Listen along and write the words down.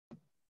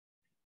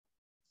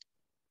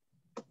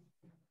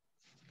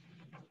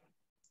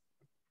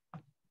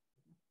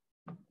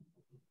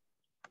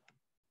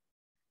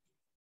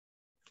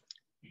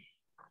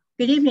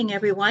Good evening,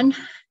 everyone,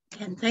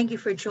 and thank you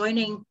for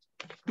joining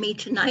me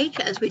tonight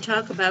as we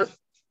talk about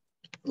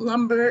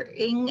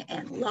lumbering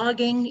and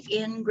logging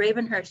in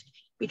Gravenhurst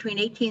between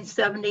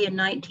 1870 and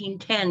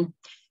 1910.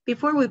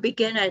 Before we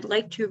begin, I'd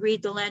like to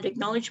read the land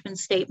acknowledgement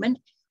statement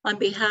on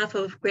behalf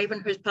of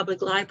Gravenhurst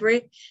Public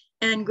Library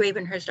and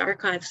Gravenhurst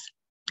Archives.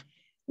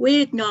 We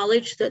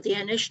acknowledge that the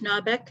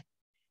Anishinaabe,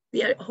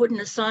 the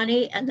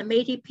Haudenosaunee, and the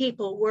Métis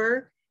people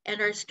were and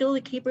are still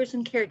the keepers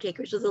and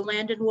caretakers of the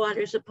land and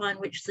waters upon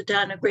which the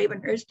town of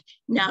Gravenhurst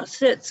now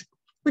sits,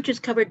 which is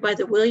covered by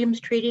the Williams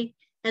Treaty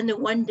and the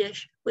One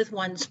Dish with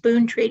One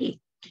Spoon Treaty.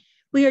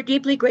 We are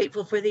deeply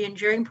grateful for the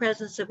enduring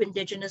presence of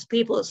Indigenous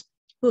peoples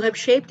who have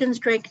shaped and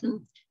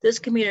strengthened this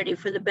community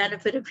for the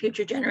benefit of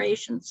future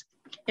generations.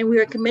 And we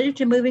are committed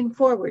to moving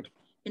forward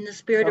in the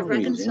spirit of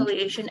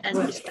reconciliation and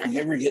respect. You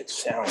never get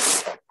sound.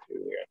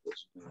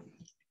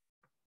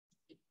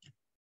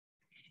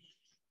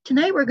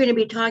 Tonight, we're going to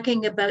be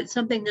talking about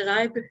something that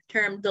I've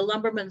termed the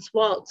Lumberman's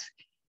Waltz.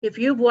 If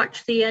you've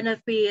watched the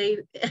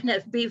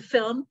NFB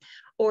film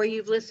or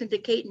you've listened to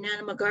Kate and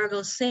Anna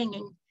McGargle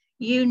singing,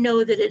 you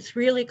know that it's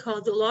really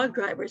called the Log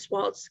Driver's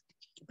Waltz.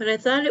 But I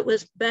thought it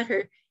was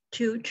better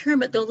to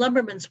term it the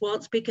Lumberman's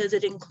Waltz because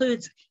it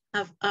includes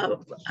a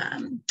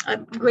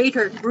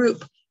greater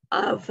group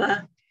of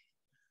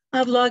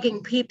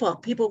logging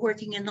people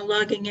working in the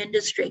logging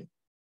industry.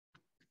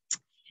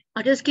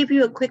 I'll just give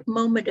you a quick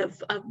moment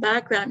of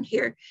background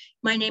here.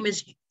 My name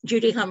is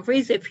Judy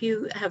Humphries. If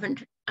you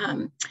haven't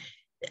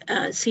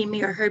seen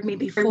me or heard me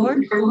before,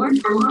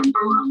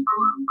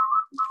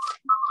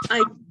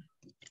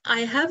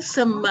 I have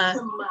some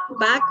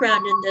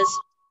background in this.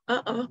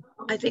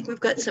 I think we've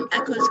got some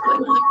echoes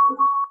going on.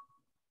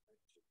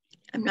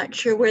 I'm not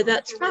sure where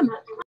that's from.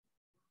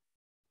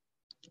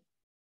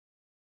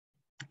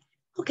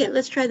 Okay,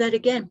 let's try that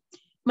again.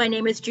 My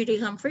name is Judy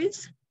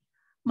Humphries.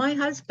 My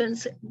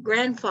husband's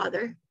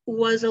grandfather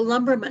was a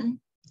lumberman,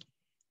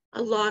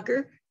 a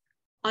logger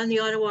on the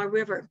Ottawa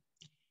River.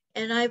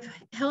 And I've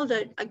held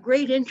a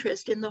great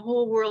interest in the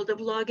whole world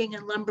of logging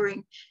and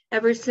lumbering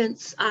ever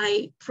since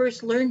I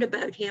first learned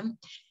about him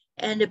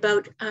and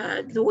about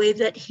the way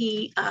that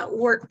he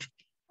worked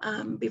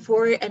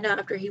before and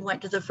after he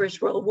went to the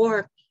First World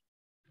War.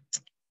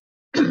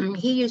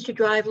 He used to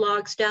drive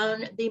logs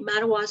down the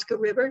Madawaska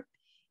River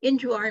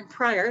into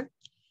Arnprior,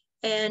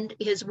 and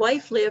his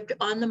wife lived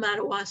on the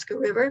Madawaska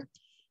River,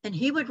 and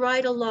he would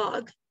ride a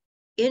log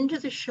into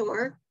the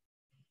shore,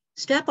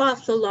 step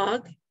off the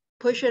log,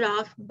 push it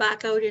off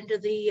back out into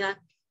the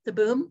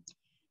boom,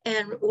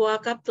 and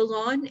walk up the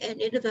lawn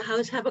and into the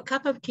house, have a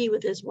cup of tea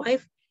with his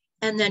wife,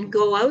 and then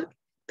go out,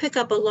 pick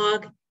up a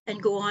log,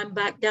 and go on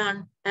back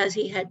down as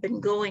he had been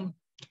going.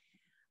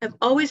 I've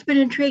always been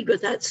intrigued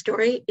with that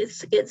story.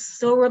 It's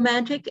so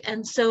romantic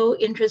and so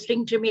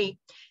interesting to me.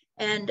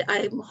 And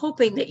I'm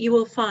hoping that you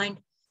will find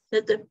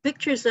that the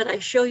pictures that I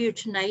show you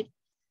tonight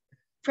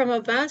from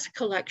a vast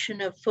collection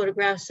of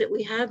photographs that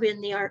we have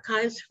in the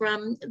archives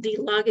from the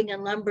logging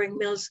and lumbering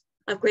mills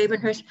of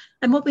Gravenhurst,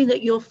 I'm hoping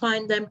that you'll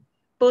find them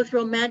both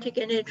romantic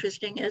and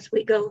interesting as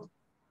we go.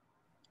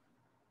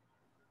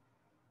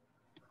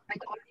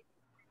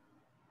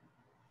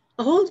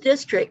 A whole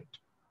district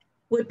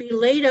would be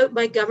laid out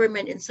by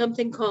government in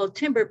something called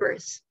timber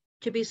berths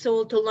to be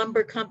sold to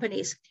lumber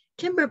companies.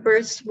 Timber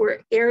berths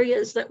were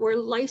areas that were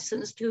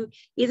licensed to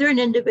either an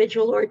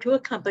individual or to a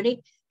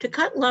company to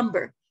cut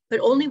lumber, but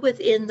only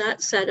within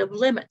that set of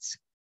limits.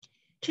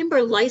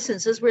 Timber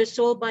licenses were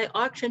sold by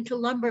auction to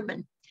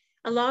lumbermen,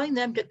 allowing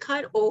them to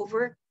cut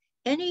over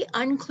any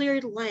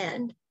uncleared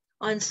land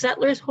on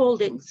settlers'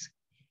 holdings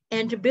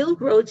and to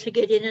build roads to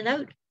get in and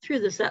out through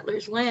the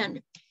settlers'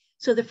 land.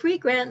 So the free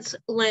grants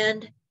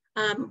land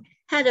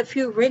had a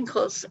few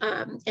wrinkles,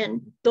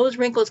 and those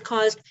wrinkles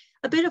caused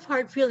a bit of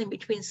hard feeling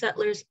between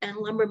settlers and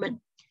lumbermen.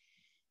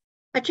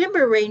 A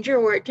timber ranger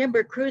or a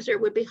timber cruiser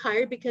would be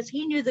hired because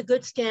he knew the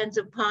good stands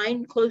of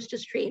pine close to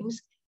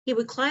streams. He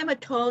would climb a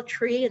tall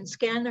tree and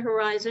scan the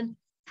horizon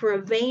for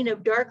a vein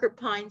of darker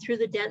pine through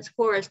the dense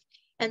forest,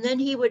 and then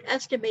he would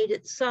estimate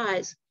its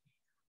size.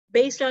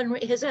 Based on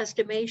his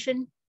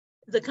estimation,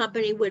 the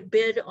company would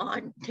bid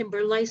on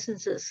timber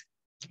licenses.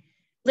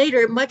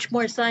 Later, much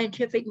more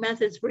scientific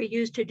methods were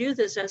used to do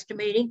this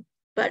estimating,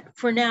 but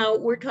for now,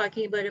 we're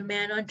talking about a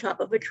man on top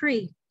of a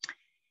tree.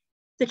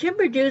 The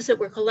timber dues that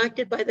were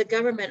collected by the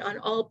government on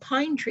all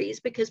pine trees,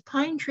 because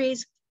pine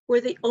trees were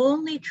the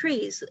only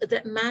trees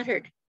that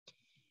mattered.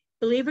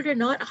 Believe it or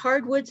not,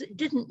 hardwoods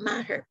didn't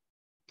matter.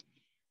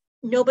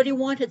 Nobody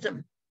wanted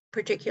them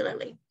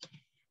particularly.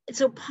 And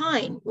so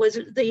pine was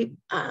the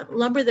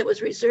lumber that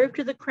was reserved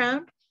to the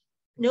crown.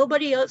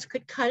 Nobody else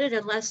could cut it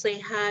unless they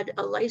had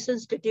a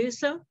license to do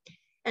so.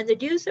 And the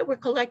dues that were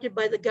collected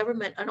by the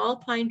government on all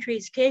pine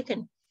trees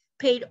taken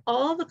paid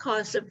all the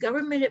costs of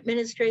government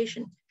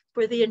administration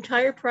for the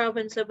entire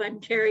province of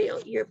Ontario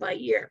year by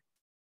year.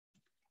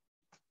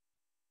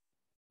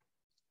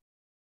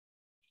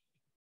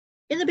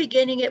 In the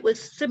beginning, it was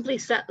simply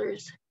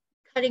settlers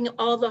cutting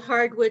all the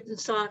hardwood and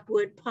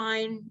softwood,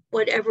 pine,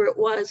 whatever it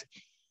was,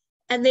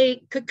 And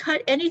they could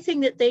cut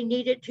anything that they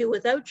needed to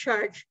without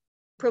charge,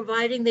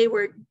 providing they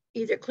were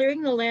either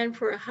clearing the land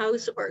for a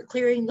house or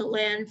clearing the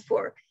land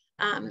for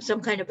some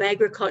kind of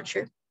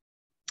agriculture.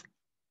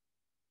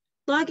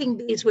 Logging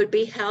bees would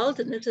be held,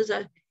 and this is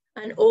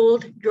an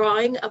old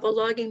drawing of a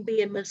logging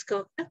bee in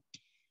Muskoka,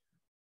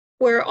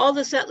 where all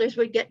the settlers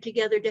would get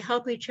together to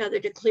help each other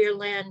to clear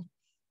land,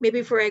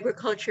 maybe for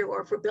agriculture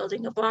or for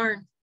building a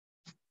barn.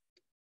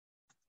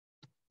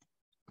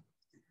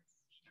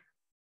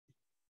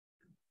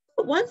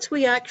 But once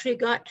we actually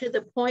got to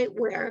the point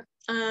where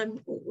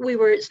we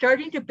were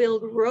starting to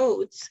build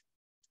roads,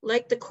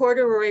 like the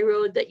corduroy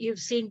road that you've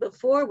seen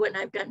before when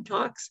I've done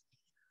talks.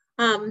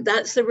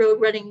 That's the road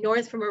running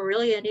north from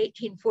Aurelia in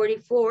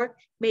 1844,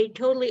 made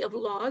totally of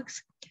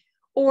logs.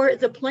 Or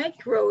the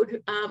planked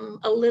road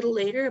a little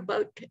later,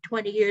 about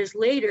 20 years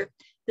later.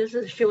 This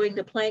is showing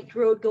the planked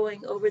road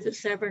going over the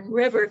Severn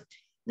River,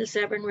 the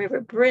Severn River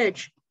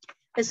Bridge.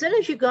 As soon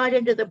as you got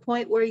into the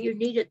point where you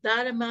needed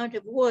that amount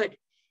of wood,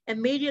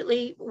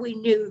 immediately we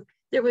knew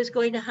there was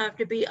going to have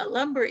to be a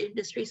lumber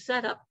industry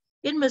set up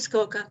in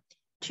Muskoka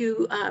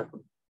to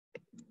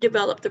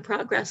develop the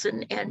progress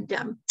and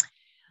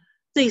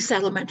the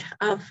settlement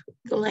of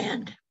the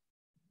land.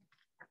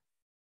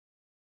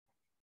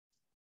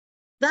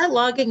 That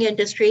logging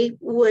industry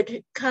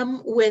would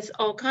come with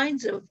all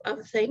kinds of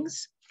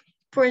things.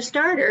 For a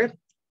starter,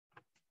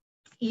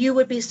 you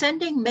would be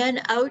sending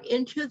men out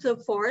into the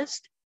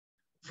forest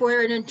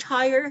for an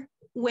entire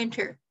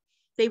winter.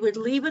 They would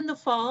leave in the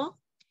fall.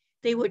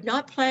 They would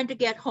not plan to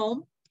get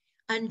home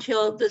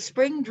until the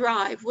spring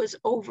drive was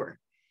over.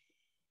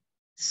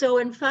 So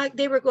in fact,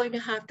 they were going to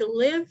have to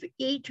live,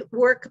 eat,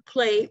 work,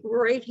 play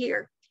right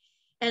here.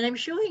 And I'm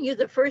showing you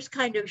the first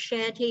kind of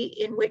shanty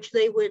in which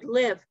they would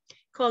live,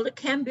 called a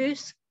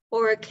camboose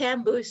or a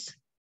camboose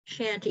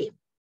shanty.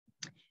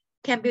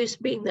 Camboose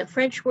being the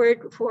French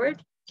word for it.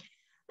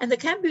 And the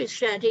camboose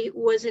shanty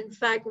was in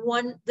fact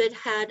one that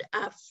had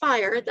a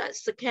fire,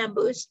 that's the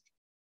camboose.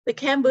 The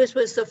camboose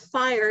was the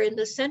fire in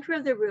the center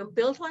of the room,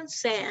 built on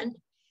sand,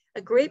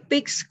 a great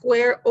big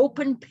square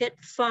open pit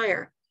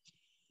fire.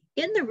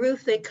 In the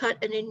roof, they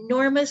cut an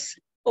enormous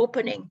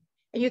opening.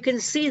 And you can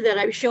see that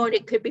I've shown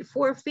it could be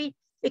 4 feet.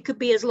 It could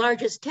be as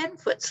large as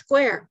 10-foot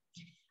square,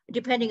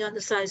 depending on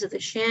the size of the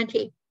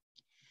shanty.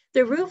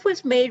 The roof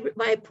was made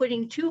by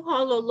putting 2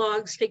 hollow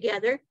logs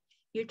together.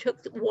 You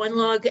took one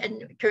log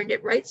and turned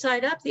it right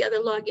side up, the other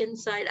log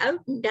inside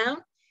out and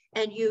down,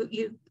 and you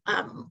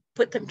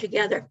put them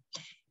together,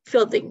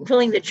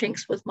 filling the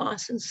chinks with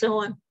moss and so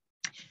on.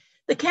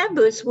 The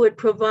camboose would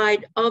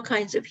provide all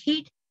kinds of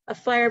heat, a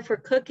fire for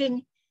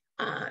cooking,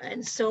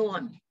 and so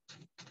on.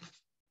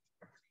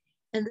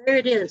 And there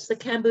it is, the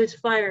camboose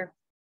fire.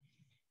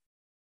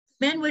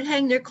 Men would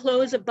hang their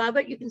clothes above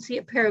it. You can see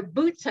a pair of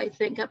boots, I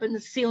think, up in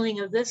the ceiling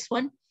of this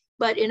one.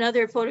 But in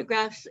other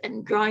photographs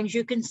and drawings,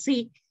 you can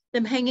see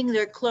them hanging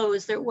their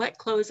clothes, their wet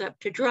clothes up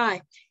to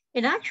dry.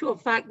 In actual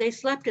fact, they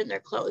slept in their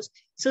clothes.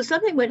 So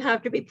something would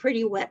have to be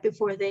pretty wet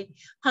before they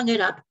hung it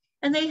up.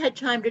 And they had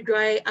time to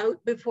dry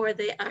out before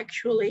they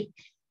actually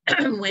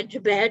went to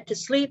bed to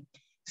sleep.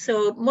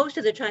 So most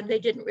of the time, they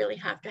didn't really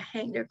have to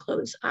hang their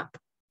clothes up.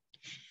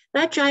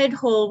 That giant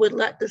hole would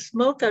let the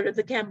smoke out of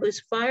the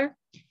camboose fire.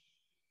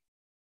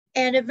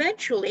 And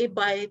eventually,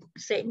 by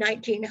say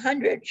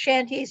 1900,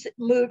 shanties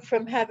moved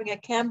from having a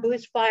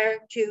camboose fire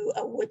to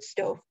a wood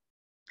stove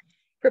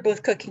for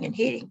both cooking and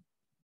heating.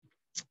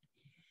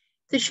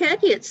 The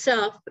shanty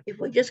itself, if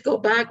we just go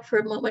back for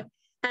a moment,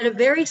 had a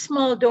very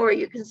small door.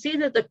 You can see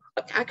that the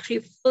cook actually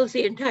fills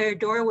the entire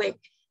doorway.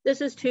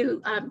 This is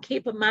to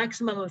keep a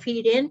maximum of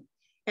heat in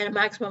and a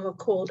maximum of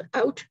cold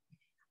out.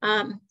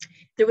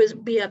 There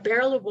would be a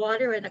barrel of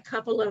water and a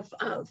couple of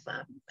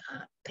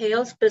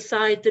pails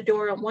beside the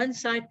door on one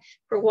side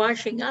for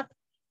washing up,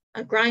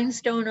 a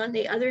grindstone on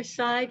the other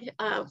side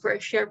for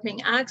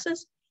sharpening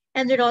axes,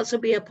 and there'd also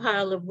be a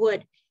pile of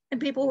wood. And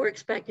people were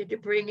expected to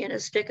bring in a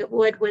stick of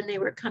wood when they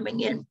were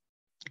coming in.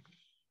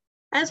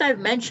 As I've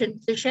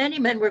mentioned, the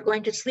shantymen were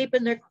going to sleep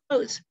in their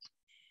clothes.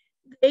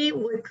 They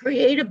would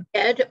create a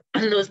bed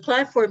on those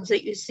platforms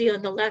that you see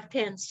on the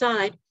left-hand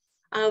side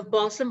of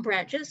balsam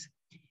branches,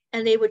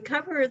 and they would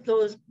cover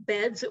those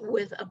beds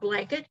with a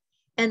blanket,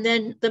 and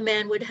then the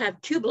man would have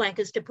 2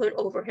 blankets to put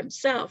over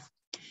himself.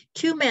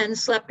 2 men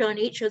slept on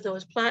each of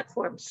those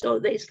platforms, so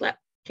they slept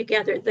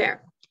together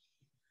there.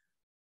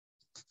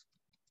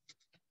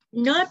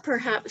 Not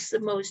perhaps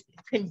the most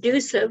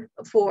conducive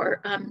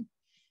for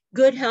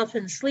good health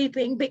and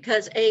sleeping,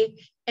 because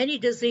any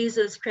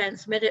diseases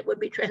transmitted would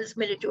be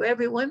transmitted to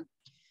everyone.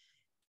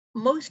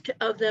 Most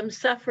of them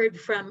suffered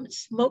from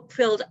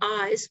smoke-filled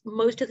eyes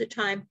most of the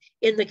time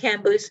in the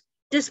camboose,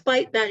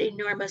 despite that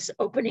enormous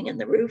opening in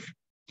the roof.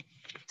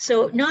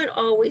 So not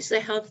always the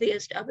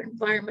healthiest of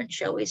environment,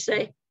 shall we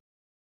say.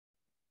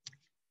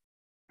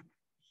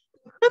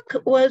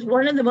 Cook was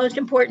one of the most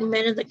important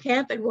men in the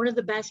camp and one of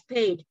the best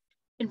paid.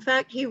 In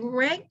fact, he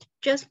ranked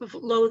just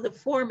below the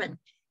foreman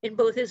in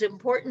both his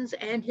importance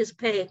and his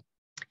pay.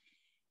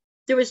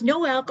 There was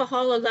no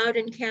alcohol allowed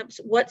in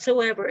camps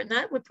whatsoever. And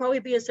that would probably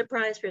be a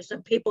surprise for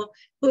some people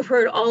who've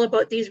heard all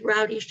about these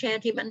rowdy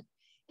shantymen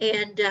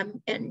and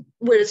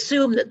would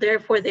assume that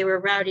therefore they were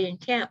rowdy in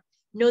camp.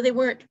 No, they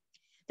weren't.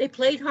 They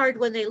played hard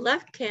when they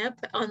left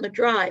camp on the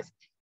drive,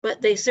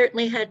 but they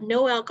certainly had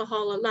no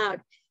alcohol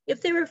allowed.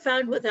 If they were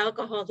found with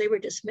alcohol, they were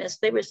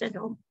dismissed. They were sent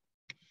home.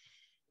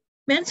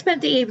 Men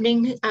spent the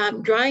evening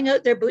drying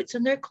out their boots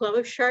and their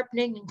clothes,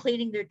 sharpening and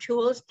cleaning their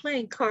tools,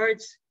 playing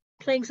cards,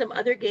 playing some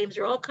other games,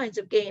 or all kinds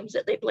of games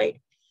that they played.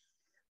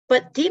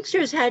 But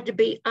teamsters had to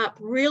be up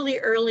really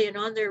early and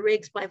on their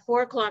rigs by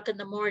 4 o'clock in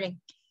the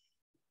morning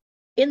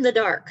in the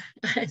dark.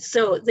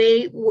 So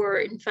they were,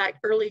 in fact,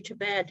 early to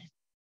bed.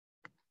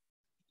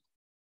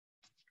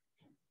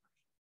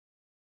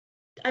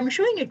 I'm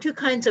showing you two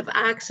kinds of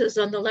axes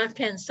on the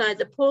left-hand side,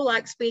 the pole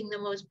axe being the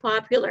most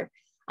popular.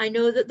 I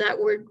know that that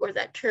word or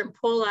that term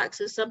pole axe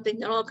is something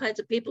that all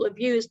kinds of people have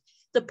used.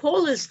 The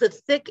pole is the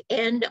thick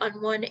end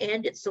on one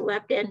end. It's the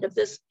left end of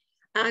this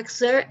axe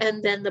there,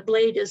 and then the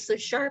blade is the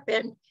sharp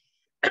end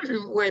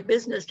where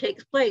business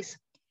takes place.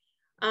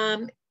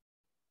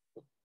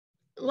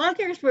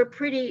 Loggers were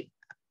pretty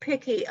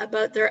picky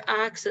about their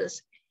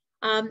axes.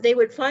 They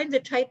would find the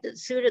type that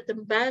suited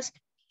them best.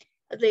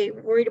 They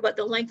worried about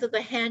the length of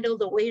the handle,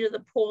 the weight of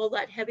the pole,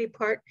 that heavy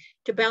part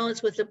to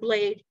balance with the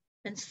blade,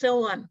 and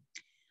so on.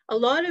 A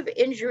lot of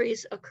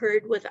injuries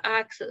occurred with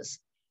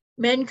axes.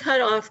 Men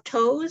cut off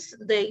toes,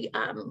 they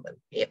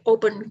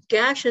opened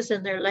gashes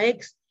in their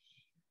legs.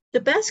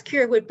 The best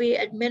cure would be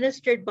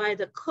administered by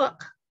the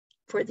cook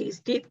for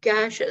these deep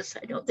gashes.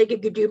 I don't think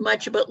it could do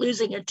much about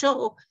losing a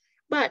toe,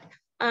 but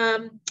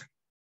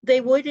they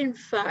would in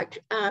fact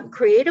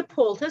create a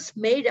poultice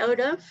made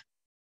out of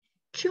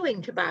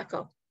chewing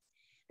tobacco.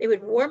 They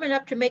would warm it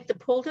up to make the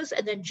poultice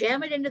and then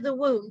jam it into the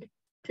wound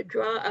to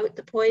draw out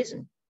the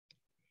poison.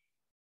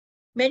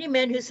 Many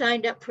men who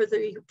signed up for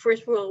the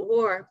First World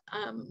War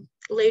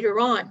later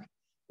on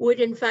would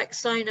in fact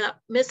sign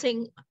up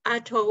missing a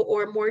toe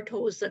or more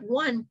toes than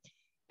one,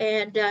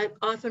 and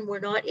often were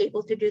not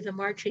able to do the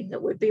marching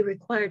that would be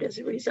required as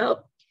a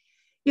result.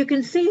 You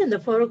can see in the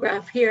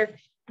photograph here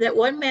that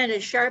one man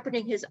is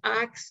sharpening his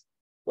axe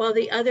while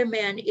the other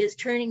man is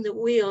turning the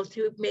wheel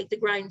to make the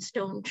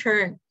grindstone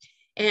turn.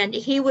 And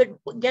he would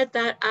get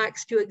that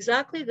axe to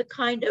exactly the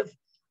kind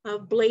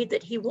of blade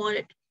that he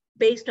wanted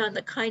based on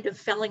the kind of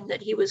felling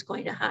that he was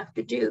going to have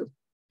to do.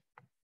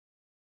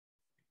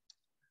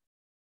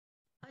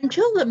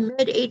 Until the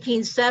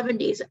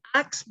mid-1870s,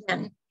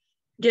 axemen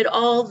did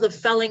all the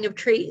felling of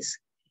trees,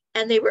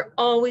 and they were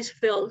always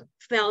felled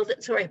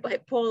by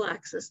pole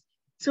axes.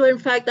 So in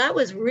fact, that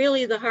was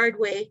really the hard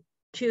way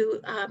to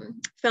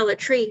fell a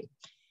tree.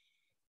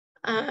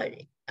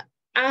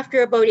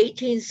 After about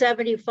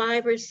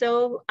 1875 or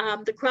so,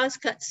 the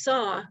crosscut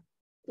saw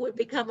would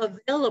become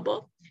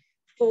available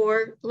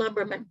for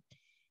lumbermen.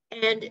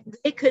 And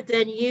they could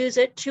then use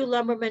it, 2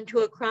 lumbermen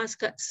to a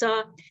crosscut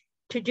saw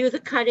to do the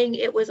cutting.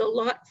 It was a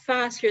lot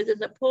faster than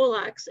the pole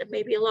axe and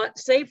maybe a lot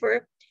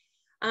safer.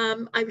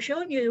 I've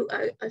shown you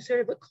a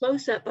sort of a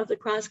close-up of the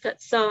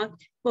crosscut saw.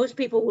 Most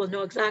people will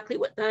know exactly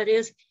what that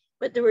is,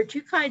 but there were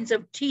 2 kinds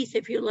of teeth,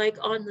 if you like,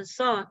 on the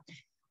saw.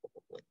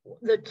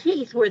 The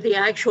teeth were the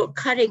actual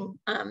cutting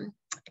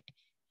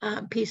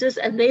pieces,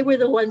 and they were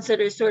the ones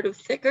that are sort of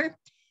thicker.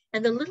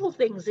 And the little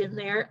things in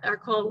there are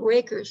called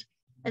rakers.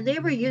 And they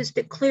were used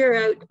to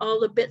clear out all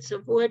the bits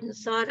of wood and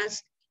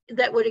sawdust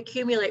that would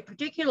accumulate,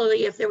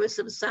 particularly if there was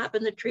some sap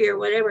in the tree or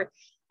whatever.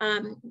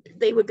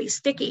 They would be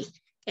sticky,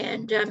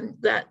 and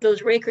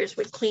those rakers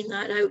would clean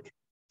that out.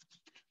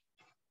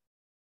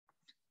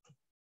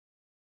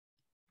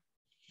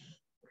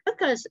 It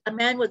took us a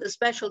man with a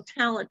special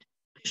talent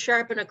to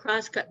sharpen a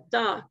crosscut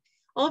saw.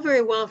 All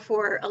very well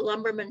for a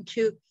lumberman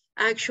to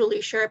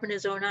actually sharpen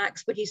his own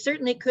axe, but he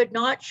certainly could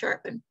not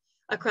sharpen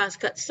a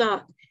crosscut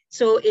saw.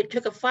 So it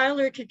took a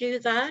filer to do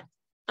that.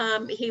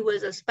 He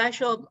was a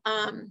special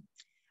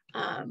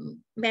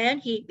man.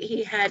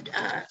 He had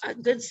a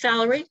good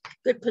salary,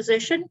 good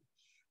position.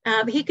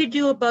 He could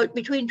do about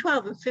between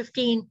 12 and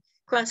 15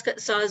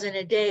 crosscut saws in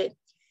a day.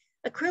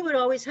 A crew would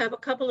always have a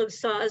couple of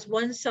saws,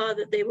 one saw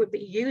that they would be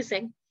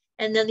using,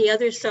 and then the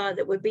other saw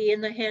that would be in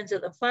the hands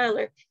of the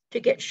filer to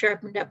get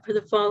sharpened up for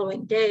the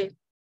following day.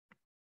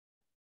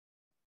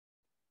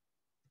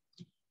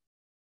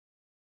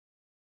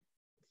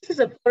 This is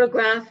a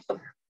photograph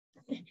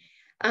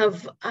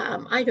of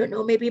I don't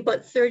know, maybe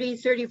about 30,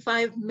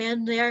 35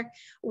 men there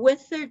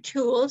with their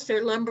tools,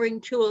 their lumbering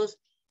tools,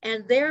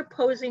 and they're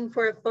posing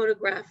for a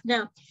photograph.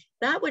 Now,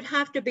 that would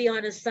have to be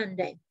on a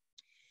Sunday.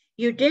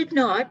 You did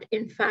not,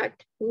 in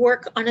fact,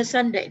 work on a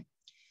Sunday.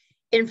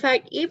 In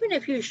fact, even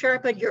if you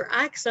sharpened your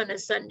axe on a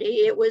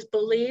Sunday, it was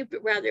believed,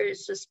 rather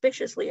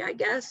suspiciously, I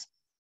guess,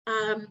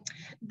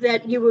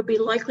 that you would be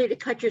likely to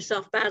cut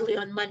yourself badly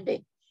on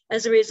Monday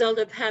as a result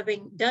of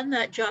having done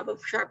that job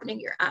of sharpening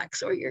your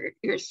axe or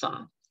your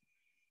saw.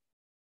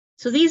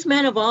 So these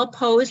men have all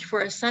posed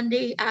for a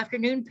Sunday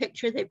afternoon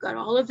picture. They've got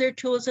all of their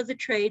tools of the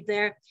trade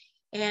there.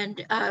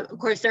 And of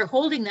course, they're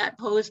holding that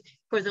pose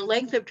for the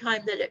length of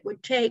time that it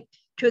would take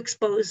to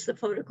expose the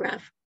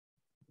photograph.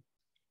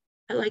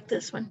 I like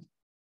this one.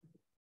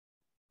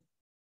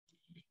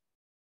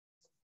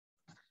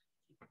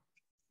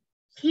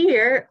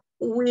 Here,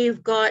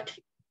 we've got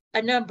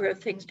a number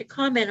of things to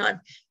comment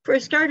on. For a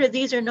starter,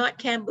 these are not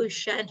camboose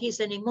shanties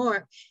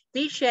anymore.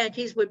 These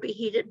shanties would be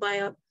heated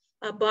by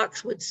a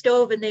boxwood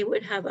stove, and they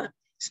would have a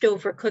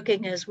stove for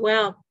cooking as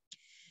well.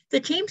 The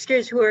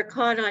teamsters who are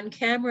caught on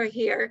camera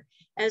here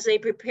as they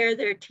prepare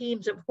their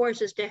teams of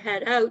horses to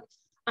head out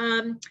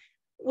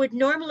would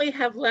normally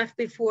have left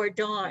before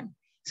dawn.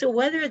 So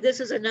whether this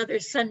is another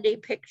Sunday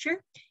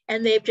picture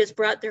and they've just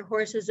brought their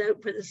horses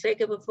out for the sake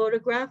of a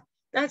photograph,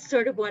 that's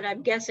sort of what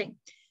I'm guessing.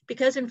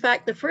 Because in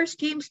fact, the first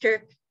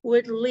teamster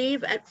would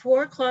leave at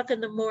 4 o'clock in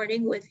the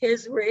morning with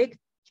his rig,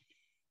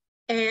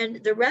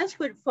 and the rest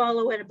would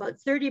follow at about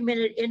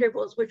 30-minute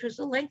intervals, which was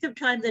the length of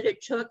time that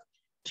it took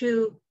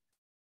to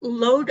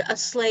load a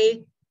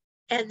sleigh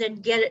and then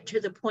get it to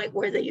the point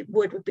where the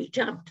wood would be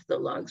dumped, the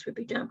logs would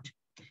be dumped.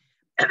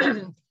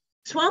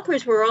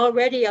 Swampers were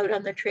already out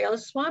on the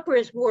trails.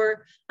 Swampers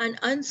were an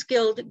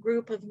unskilled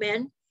group of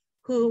men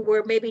who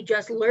were maybe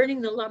just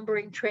learning the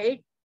lumbering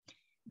trade.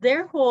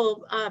 Their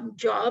whole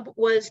job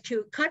was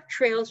to cut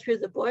trails through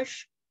the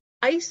bush,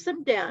 ice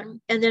them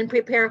down, and then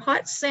prepare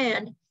hot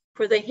sand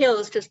for the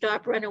hills to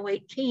stop runaway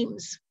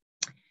teams.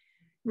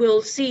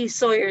 We'll see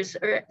Swamper's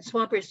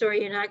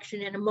story in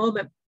action in a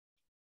moment.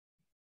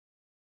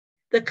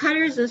 The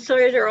cutters and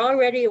sawyers are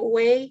already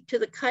away to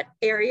the cut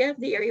area,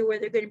 the area where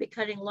they're going to be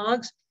cutting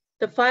logs.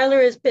 The filer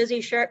is busy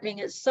sharpening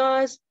his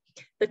saws.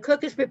 The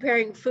cook is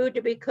preparing food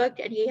to be cooked,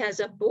 and he has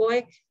a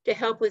boy to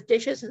help with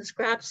dishes and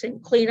scraps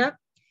and cleanup.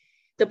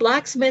 The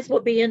blacksmith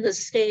will be in the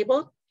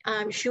stable,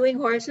 shoeing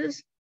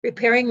horses,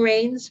 repairing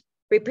reins,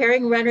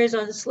 repairing runners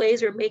on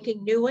sleighs or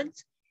making new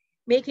ones,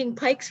 making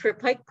pikes for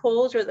pike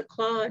poles or the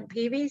claw on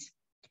peavies.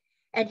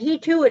 And he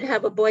too would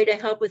have a boy to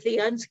help with the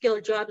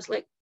unskilled jobs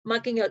like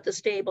mucking out the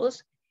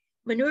stables.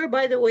 Manure,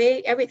 by the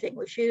way, everything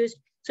was used.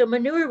 So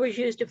manure was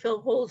used to fill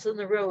holes in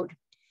the road.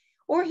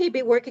 Or he'd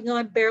be working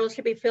on barrels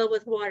to be filled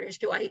with water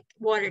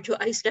to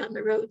ice down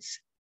the roads.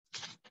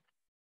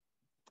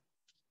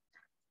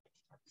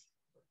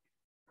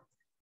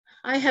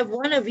 I have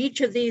one of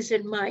each of these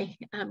in my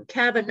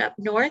cabin up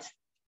north.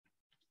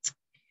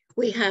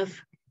 We have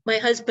my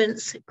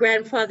husband's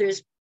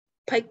grandfather's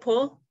pike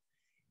pole.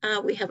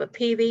 We have a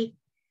peavey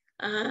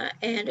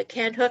and a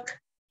cant hook.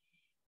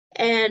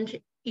 And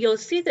you'll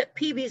see that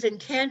peaveys and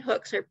cant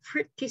hooks are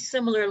pretty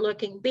similar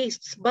looking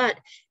beasts, but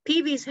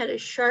peaveys had a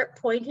sharp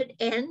pointed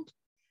end,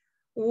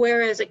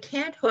 whereas a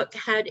cant hook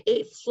had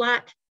a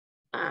flat,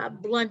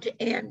 blunt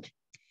end.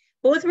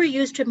 Both were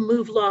used to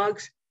move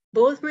logs.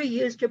 Both were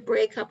used to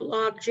break up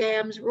log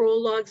jams,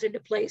 roll logs into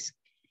place,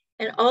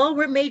 and all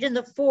were made in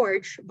the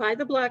forge by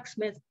the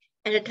blacksmith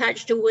and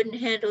attached to wooden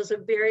handles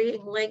of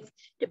varying length,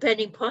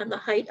 depending upon the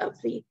height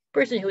of the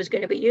person who was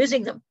going to be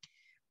using them.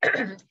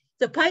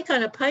 The pike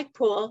on a pike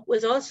pole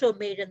was also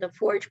made in the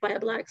forge by a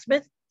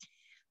blacksmith,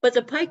 but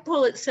the pike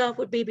pole itself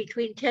would be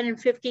between 10 and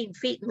 15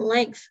 feet in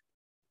length.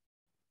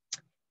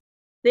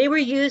 They were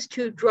used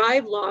to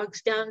drive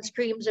logs down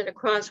streams and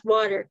across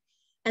water,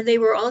 and they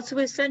were also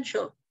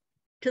essential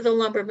to the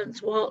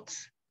lumberman's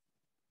waltz.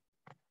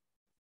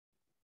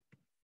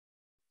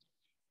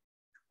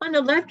 On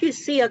the left, you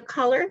see a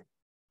culler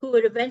who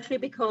would eventually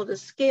be called a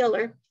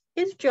scaler.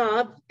 His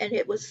job, and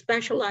it was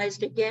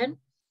specialized again,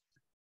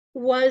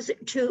 was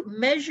to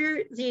measure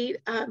the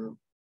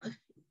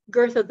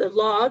girth of the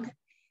log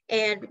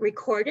and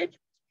record it,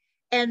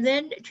 and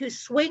then to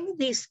swing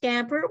the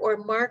scamper or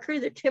marker,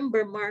 the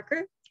timber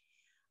marker,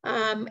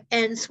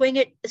 and swing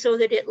it so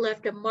that it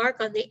left a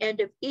mark on the end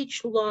of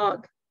each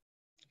log.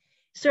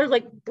 Sort of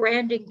like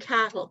branding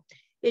cattle.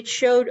 It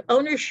showed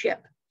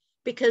ownership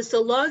because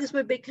the logs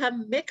would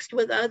become mixed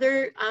with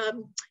other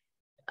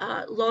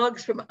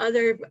logs from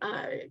other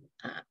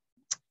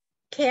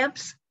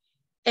camps,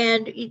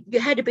 and you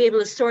had to be able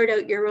to sort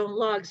out your own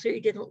logs so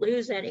you didn't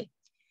lose any.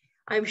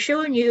 I'm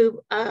showing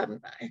you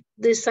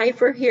the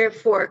cipher here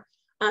for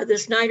the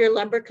Snyder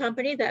Lumber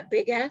Company, that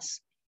big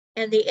S,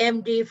 and the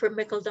MD for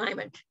Mickle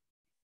Diamond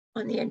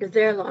on the end of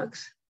their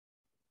logs.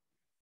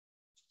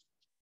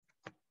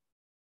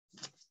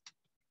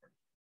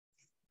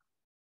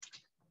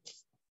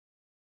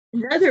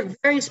 Another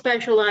very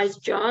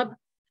specialized job,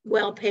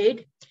 well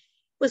paid,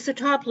 was the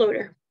top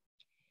loader.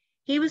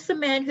 He was the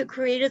man who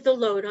created the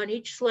load on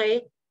each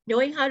sleigh,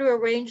 knowing how to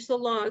arrange the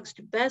logs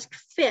to best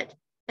fit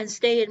and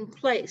stay in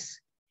place.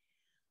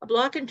 A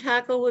block and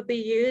tackle would be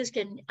used,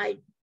 and I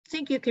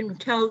think you can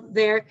tell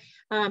there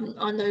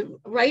on the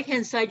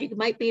right-hand side, you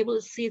might be able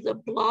to see the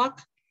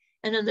block,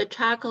 and then the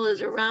tackle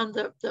is around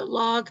the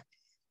log,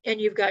 and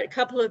you've got a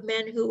couple of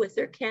men who with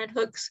their cant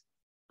hooks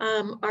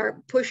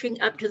are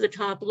pushing up to the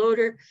top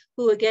loader,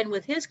 who again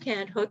with his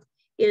cant hook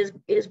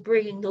is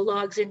bringing the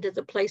logs into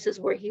the places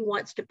where he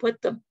wants to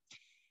put them.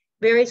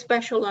 Very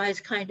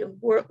specialized kind of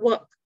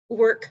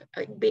work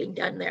being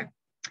done there.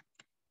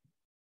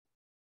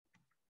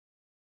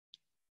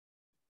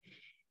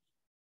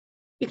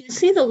 You can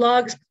see the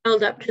logs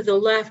piled up to the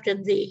left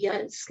and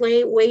the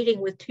sleigh waiting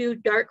with two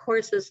dark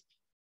horses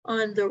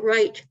on the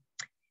right.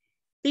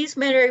 These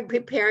men are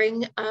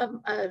preparing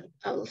a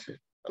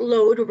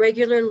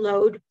regular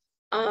load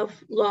of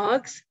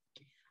logs,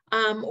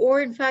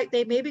 or in fact,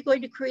 they may be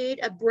going to create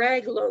a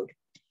brag load.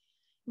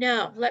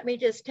 Now, let me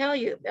just tell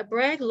you, a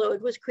brag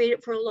load was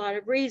created for a lot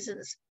of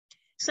reasons.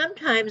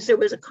 Sometimes there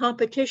was a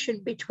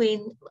competition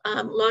between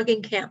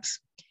logging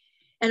camps.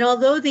 And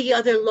although the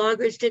other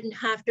loggers didn't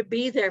have to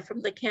be there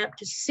from the camp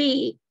to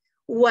see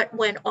what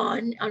went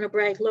on a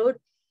brag load,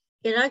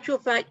 in actual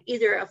fact,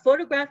 either a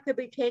photograph could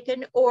be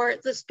taken or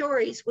the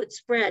stories would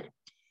spread.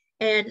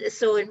 And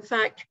so, in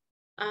fact,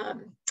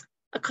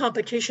 a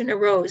competition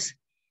arose.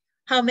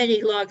 How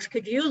many logs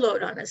could you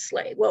load on a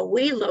sleigh? Well,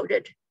 we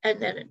loaded, and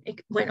then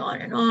it went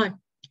on and on.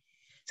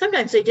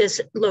 Sometimes they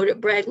just loaded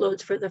brag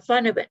loads for the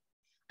fun of it.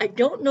 I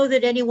don't know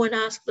that anyone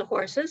asked the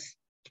horses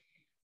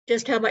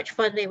just how much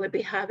fun they would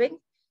be having,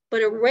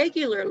 but a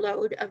regular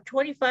load of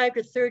 25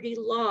 to 30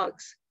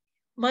 logs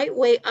might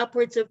weigh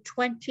upwards of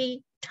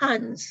 20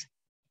 tons,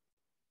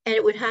 and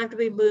it would have to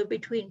be moved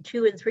between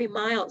 2 and 3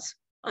 miles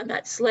on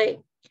that sleigh,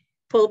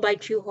 pulled by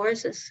 2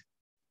 horses.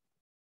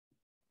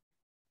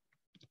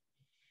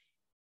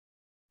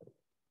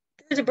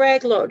 There's a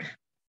brag load.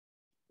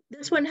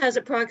 This one has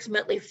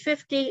approximately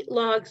 50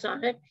 logs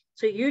on it,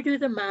 so you do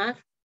the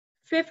math.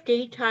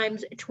 50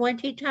 times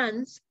 20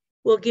 tons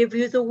will give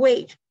you the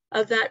weight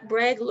of that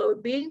brag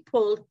load being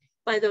pulled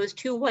by those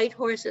 2 white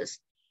horses.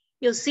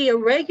 You'll see a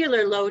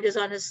regular load is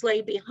on a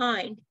sleigh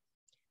behind.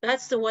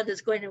 That's the one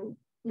that's going to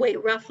weigh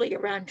roughly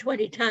around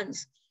 20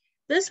 tons.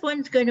 This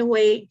one's going to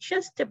weigh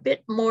just a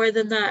bit more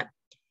than that.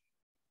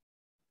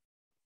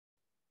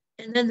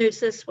 And then there's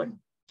this one,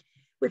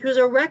 which was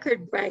a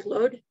record brag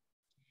load.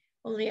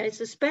 Only I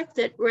suspect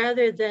that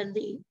rather than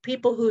the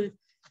people who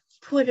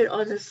put it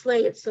on the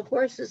sleigh, it's the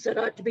horses that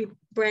ought to be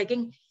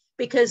bragging,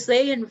 because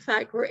they in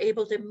fact were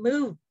able to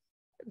move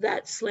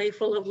that sleigh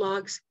full of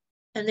logs,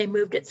 and they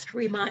moved it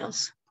 3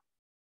 miles.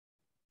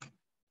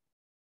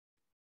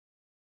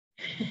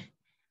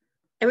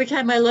 Every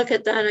time I look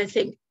at that, I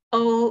think,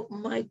 oh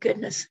my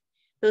goodness,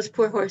 those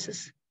poor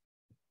horses.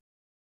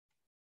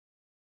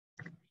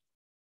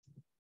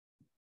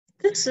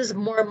 This is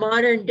more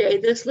modern day.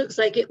 This looks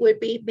like it would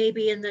be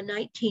maybe in the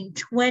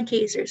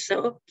 1920s or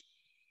so.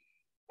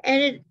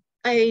 And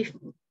I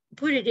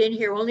put it in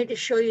here only to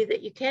show you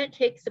that you can't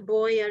take the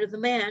boy out of the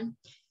man.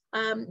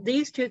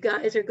 These 2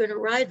 guys are going to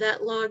ride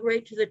that log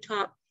right to the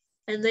top,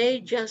 and they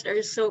just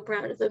are so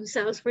proud of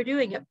themselves for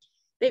doing it.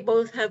 They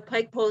both have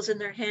pike poles in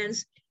their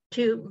hands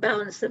to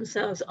balance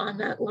themselves on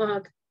that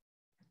log.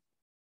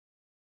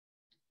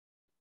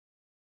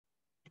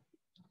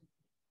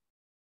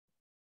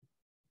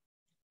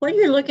 What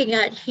you're looking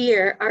at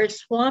here are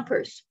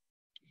swampers.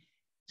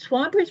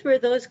 Swampers were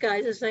those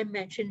guys, as I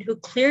mentioned, who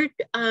cleared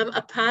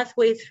a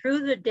pathway through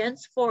the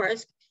dense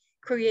forest,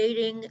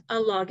 creating a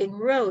logging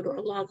road or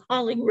a log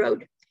hauling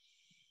road.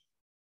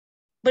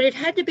 But it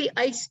had to be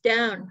iced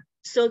down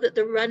so that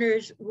the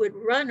runners would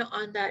run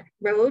on that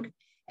road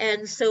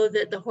and so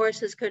that the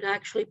horses could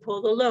actually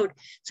pull the load.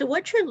 So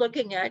what you're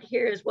looking at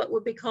here is what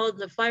would be called in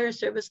the fire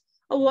service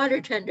a water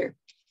tender.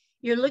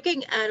 You're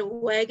looking at a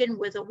wagon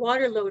with a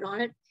water load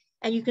on it,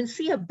 and you can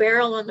see a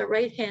barrel on the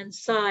right-hand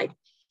side.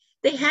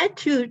 They had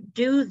to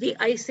do the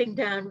icing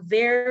down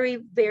very,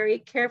 very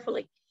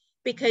carefully,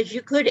 because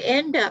you could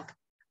end up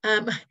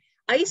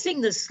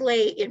icing the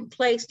sleigh in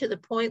place to the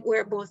point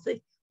where both the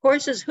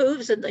horse's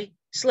hooves and the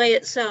sleigh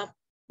itself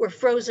were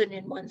frozen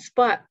in one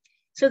spot.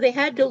 So they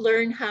had to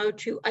learn how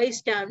to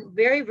ice down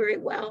very, very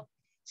well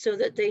so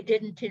that they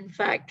didn't, in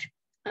fact,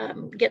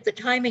 get the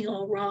timing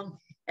all wrong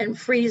and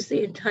freeze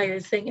the entire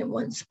thing in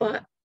one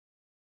spot.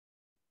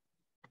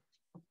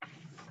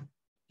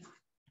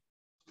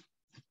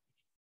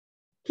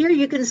 Here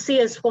you can see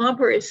a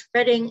swamper is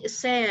spreading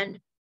sand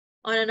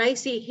on an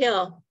icy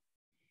hill.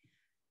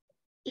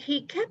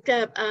 He kept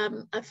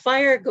a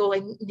fire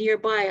going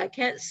nearby. I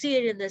can't see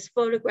it in this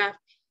photograph.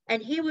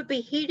 And he would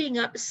be heating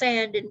up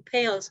sand in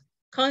pails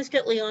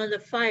constantly on the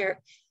fire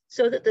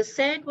so that the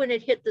sand, when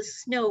it hit the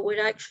snow, would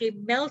actually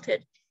melt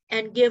it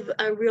and give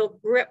a real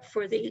grip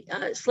for the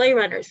sleigh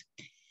runners.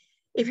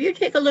 If you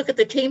take a look at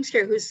the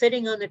teamster who's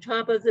sitting on the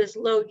top of this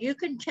load, you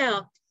can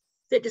tell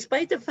that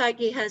despite the fact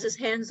he has his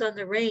hands on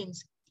the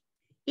reins,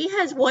 he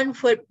has one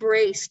foot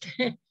braced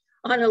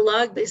on a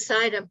log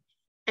beside him,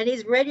 and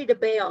he's ready to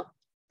bail,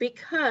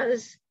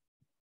 because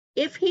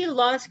if he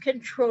lost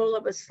control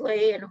of a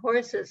sleigh and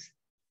horses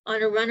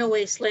on a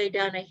runaway sleigh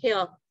down a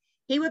hill,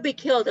 he would be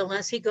killed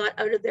unless he got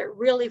out of there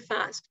really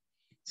fast.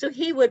 So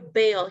he would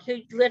bail.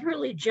 He'd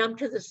literally jump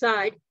to the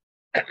side.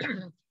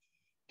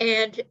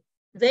 And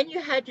then you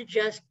had to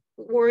just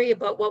worry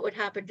about what would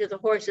happen to the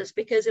horses,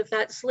 because if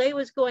that sleigh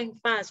was going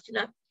fast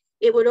enough,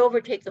 it would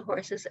overtake the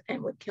horses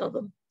and would kill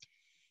them.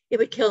 It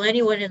would kill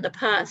anyone in the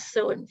path.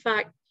 So in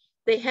fact,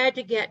 they had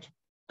to get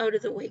out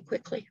of the way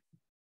quickly.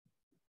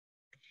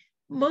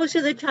 Most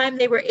of the time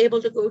they were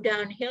able to go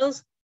down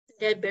hills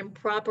that had been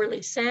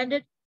properly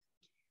sanded.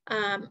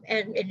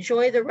 and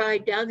enjoy the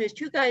ride down. There's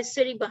two guys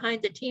sitting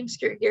behind the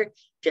teamster here,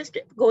 just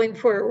going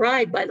for a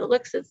ride by the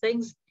looks of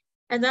things.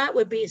 And that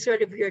would be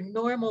sort of your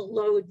normal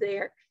load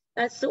there.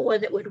 That's the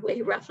one that would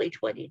weigh roughly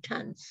 20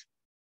 tons.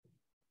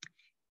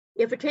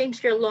 If a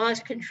teamster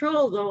lost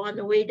control, though, on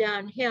the way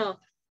downhill,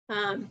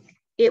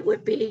 it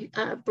would be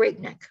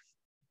breakneck.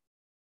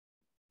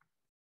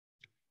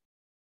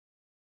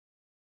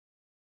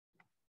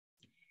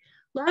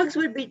 Logs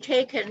would be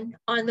taken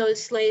on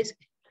those sleighs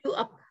to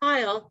a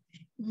pile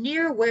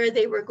near where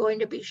they were going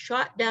to be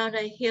shot down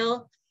a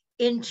hill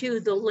into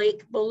the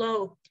lake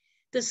below.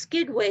 The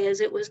skidway, as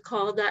it was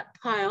called, that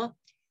pile,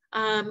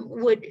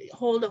 would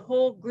hold a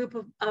whole group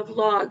of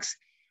logs.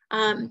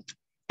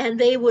 And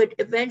they would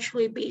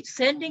eventually be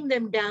sending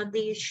them down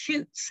these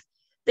chutes.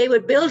 They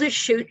would build a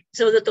chute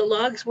so that the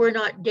logs were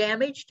not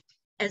damaged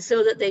and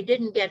so that they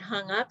didn't get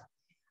hung up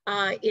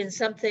in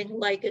something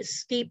like a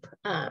steep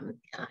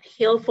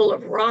hill full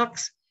of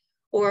rocks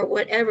or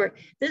whatever.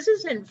 This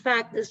is, in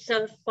fact, the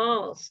South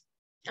Falls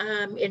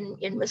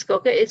in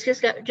Muskoka. It's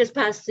just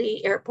past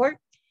the airport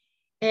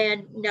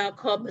and now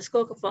called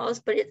Muskoka Falls,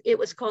 but it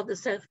was called the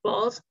South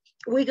Falls.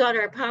 We got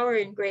our power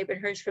in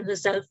Gravenhurst from the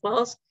South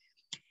Falls.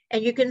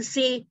 And you can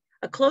see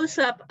a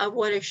close-up of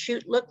what a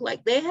chute looked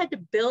like. They had to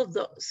build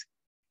those.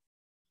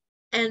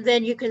 And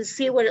then you can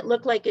see what it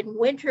looked like in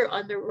winter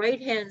on the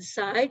right-hand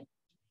side.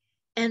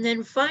 And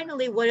then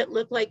finally what it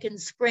looked like in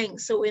spring.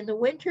 So in the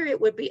winter,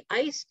 it would be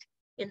iced.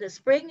 In the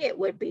spring, it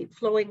would be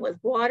flowing with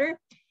water.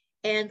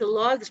 And the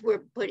logs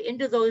were put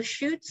into those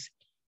chutes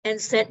and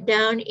sent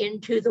down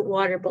into the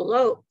water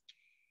below.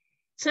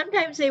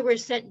 Sometimes they were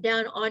sent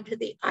down onto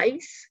the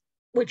ice,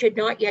 which had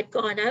not yet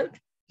gone out,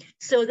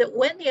 so that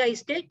when the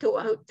ice did go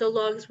out, the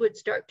logs would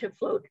start to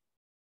float.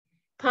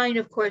 Pine,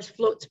 of course,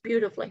 floats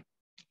beautifully.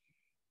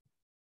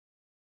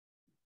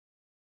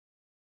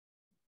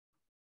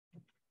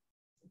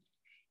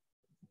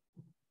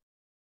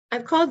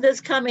 I've called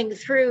this coming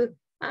through.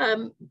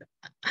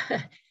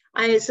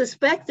 I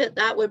suspect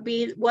that would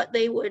be what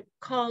they would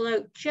call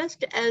out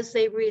just as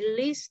they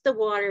release the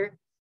water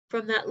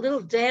from that little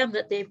dam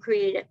that they've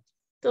created.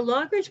 The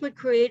loggers would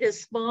create a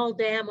small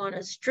dam on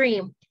a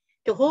stream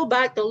to hold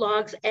back the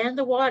logs and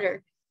the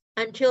water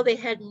until they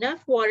had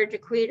enough water to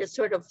create a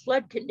sort of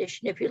flood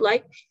condition, if you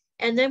like,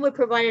 and then would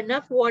provide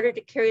enough water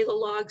to carry the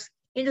logs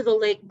into the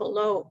lake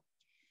below.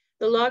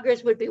 The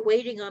loggers would be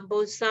waiting on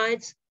both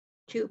sides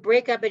to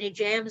break up any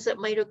jams that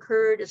might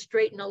occur, to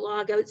straighten a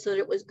log out so that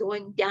it was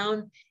going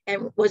down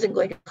and wasn't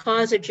going to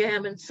cause a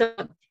jam. And so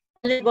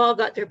they've all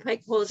got their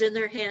pike poles in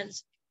their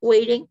hands,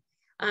 waiting.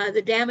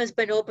 The dam has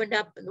been opened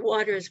up and the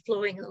water is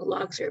flowing and the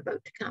logs are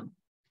about to come.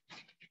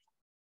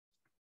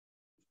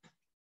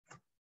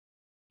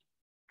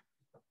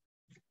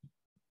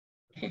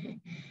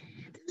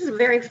 This is a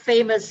very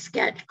famous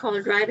sketch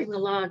called Driving the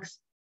Logs.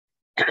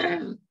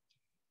 And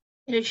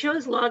it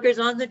shows loggers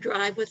on the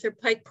drive with their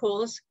pike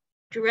poles,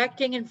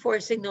 directing and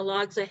forcing the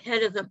logs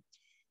ahead of them.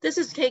 This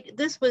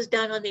was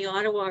done on the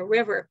Ottawa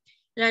River.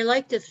 And I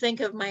like to think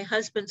of my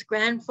husband's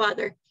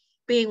grandfather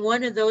being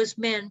one of those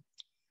men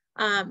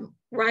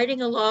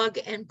riding a log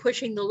and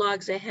pushing the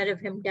logs ahead of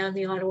him down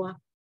the Ottawa.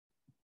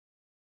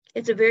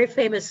 It's a very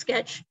famous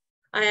sketch.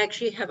 I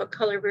actually have a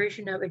color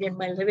version of it in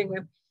my living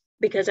room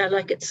because I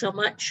like it so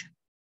much.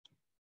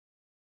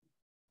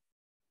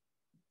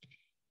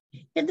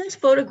 In this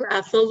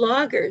photograph, the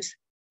loggers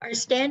are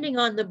standing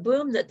on the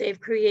boom that they've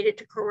created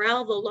to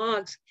corral the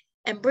logs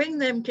and bring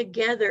them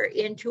together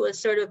into a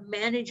sort of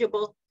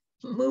manageable,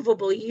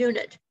 movable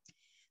unit.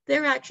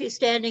 They're actually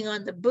standing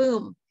on the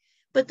boom,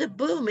 but the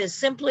boom is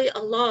simply a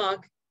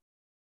log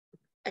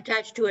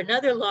attached to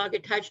another log,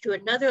 attached to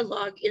another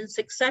log in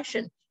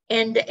succession,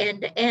 end to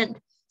end to end.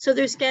 So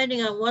they're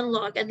standing on one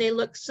log and they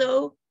look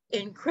so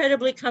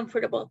incredibly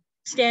comfortable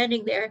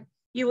standing there.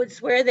 You would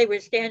swear they were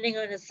standing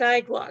on a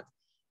sidewalk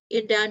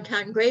in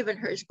downtown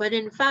Gravenhurst, but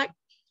in fact,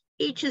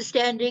 each is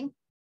standing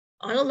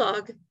on a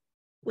log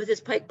with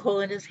his pike pole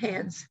in his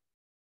hands.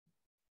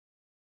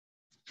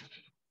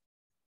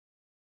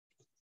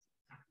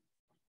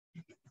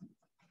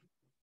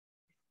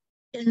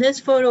 In this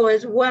photo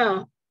as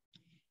well,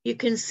 you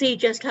can see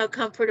just how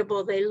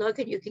comfortable they look,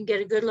 and you can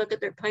get a good look at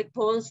their pike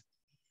poles.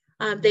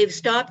 They've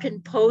stopped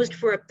and posed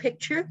for a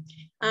picture.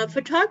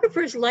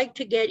 Photographers like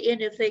to get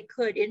in, if they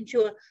could,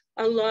 into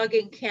a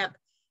logging camp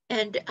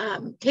and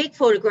take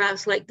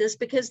photographs like this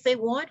because they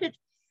wanted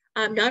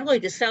not only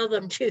to sell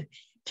them to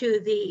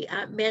the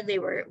men they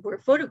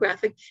were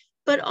photographing,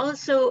 but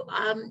also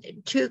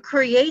to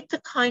create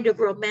the kind of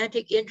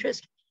romantic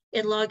interest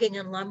in logging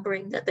and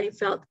lumbering that they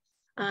felt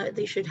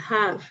they should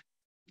have.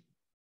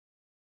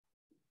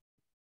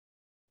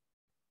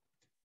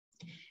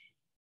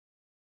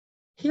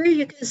 Here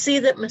you can see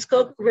that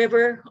Muskoka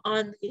River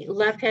on the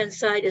left-hand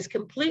side is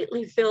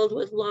completely filled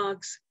with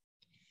logs.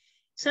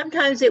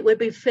 Sometimes it would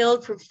be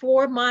filled for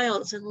 4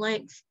 miles in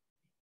length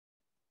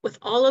with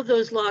all of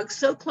those logs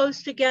so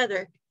close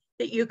together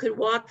that you could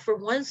walk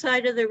from one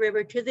side of the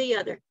river to the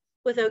other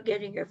without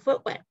getting your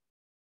foot wet.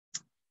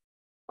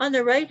 On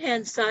the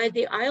right-hand side,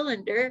 the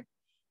islander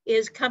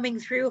is coming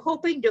through,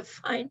 hoping to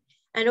find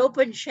an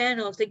open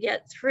channel to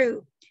get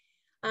through.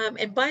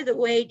 And by the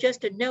way,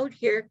 just a note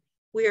here,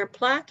 we are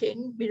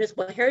plaquing,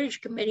 Municipal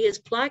Heritage Committee is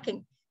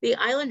plaquing the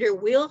Islander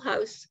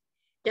Wheelhouse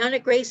down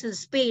at Grayson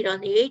Speed on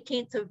the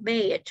 18th of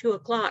May at 2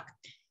 o'clock.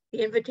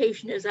 The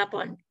invitation is up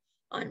on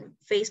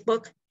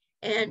Facebook,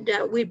 and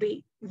we'd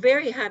be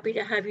very happy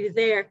to have you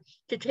there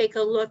to take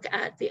a look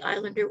at the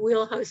Islander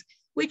Wheelhouse,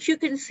 which you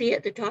can see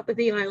at the top of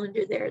the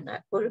Islander there in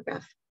that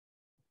photograph.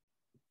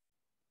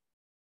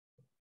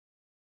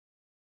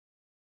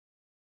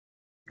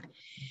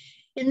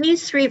 In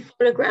these three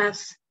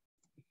photographs,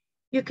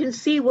 you can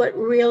see what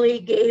really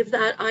gave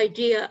that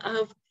idea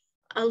of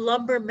a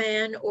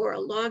lumberman or a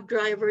log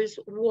driver's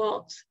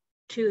waltz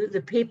to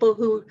the people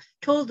who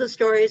told the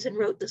stories and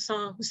wrote the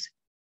songs.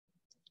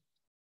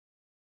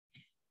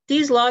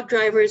 These log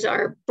drivers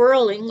are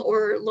burling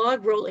or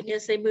log rolling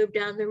as they move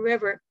down the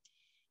river.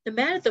 The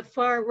man at the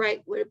far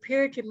right would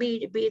appear to me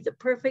to be the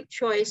perfect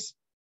choice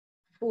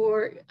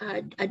for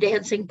a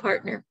dancing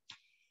partner.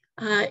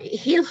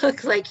 He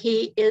looks like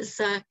he is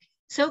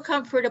so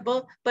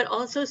comfortable, but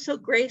also so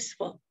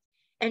graceful.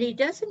 And he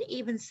doesn't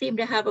even seem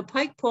to have a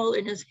pike pole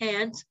in his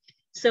hands.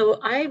 So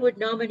I would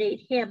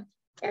nominate him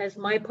as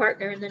my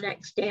partner in the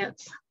next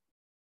dance.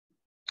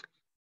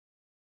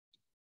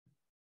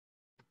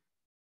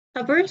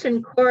 A verse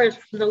and chorus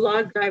from the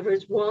Log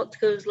Driver's Waltz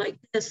goes like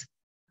this.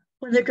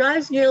 When the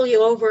drive's nearly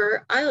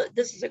over,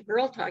 this is a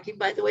girl talking,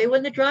 by the way,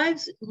 when the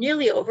drive's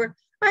nearly over,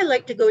 I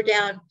like to go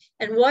down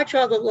and watch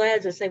all the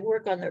lads as they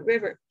work on the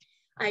river.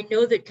 I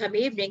know that come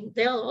evening,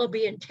 they'll all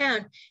be in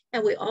town,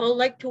 and we all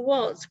like to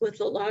waltz with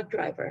the log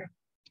driver.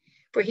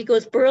 For he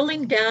goes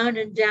burling down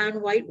and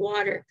down white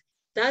water.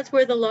 That's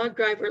where the log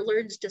driver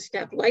learns to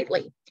step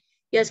lightly.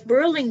 Yes,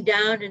 burling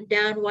down and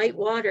down white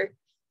water,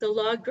 the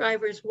log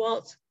driver's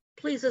waltz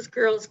pleases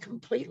girls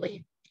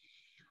completely.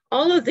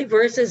 All of the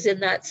verses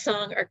in that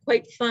song are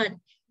quite fun.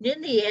 And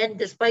in the end,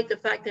 despite the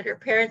fact that her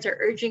parents are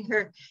urging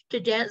her to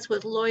dance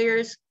with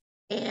lawyers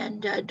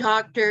and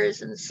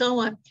doctors and so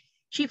on,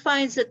 she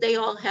finds that they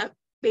all have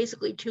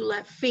basically two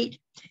left feet.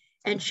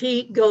 And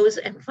she goes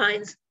and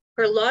finds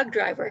her log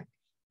driver,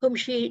 whom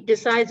she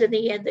decides in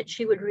the end that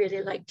she would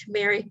really like to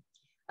marry.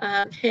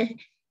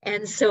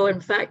 And so, in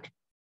fact,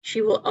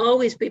 she will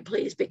always be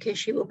pleased because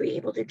she will be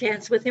able to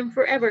dance with him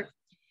forever.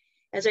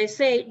 As I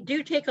say,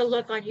 do take a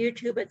look on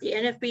YouTube at the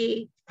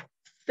NFB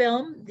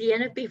film. The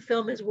NFB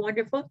film is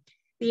wonderful.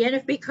 The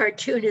NFB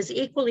cartoon is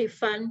equally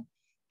fun.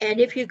 And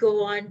if you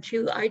go on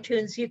to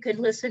iTunes, you can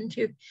listen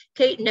to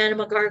Kate and Anna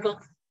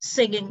McGargle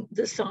singing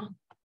the song.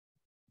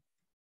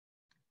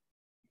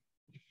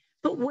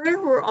 But where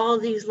were all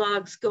these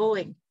logs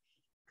going?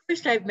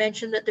 First, I've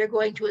mentioned that they're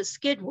going to a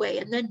skidway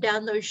and then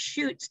down those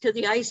chutes to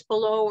the ice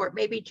below or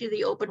maybe to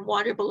the open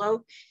water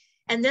below.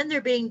 And then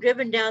they're being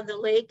driven down the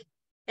lake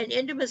and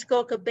into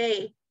Muskoka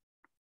Bay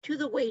to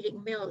the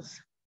waiting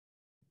mills.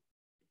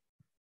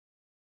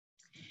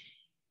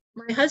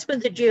 My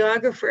husband, the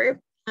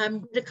geographer,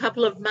 did a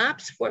couple of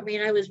maps for me,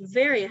 and I was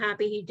very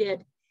happy he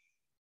did.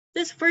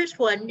 This first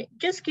one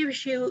just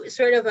gives you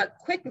sort of a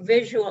quick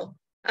visual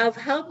of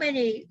how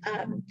many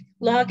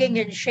logging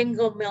and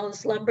shingle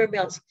mills, lumber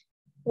mills,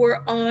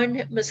 were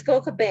on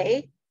Muskoka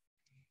Bay,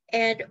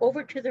 and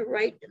over to the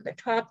right in the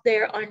top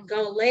there on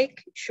Gull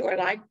Lake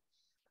shoreline.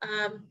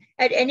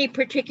 At any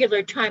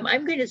particular time,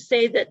 I'm going to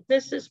say that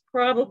this is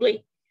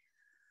probably,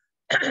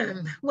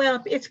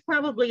 well, it's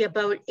probably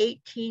about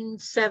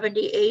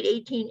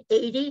 1878,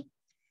 1880,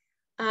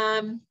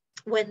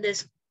 when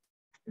this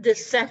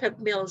set of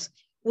mills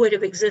would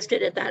have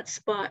existed at that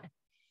spot.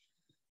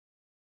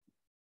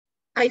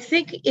 I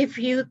think if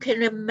you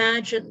can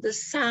imagine the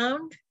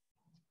sound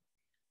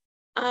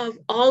of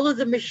all of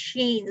the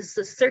machines,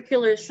 the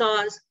circular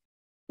saws,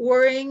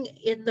 whirring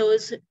in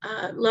those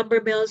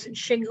lumber mills and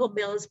shingle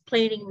mills,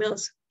 planing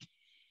mills,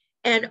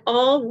 and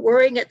all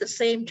whirring at the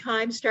same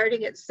time,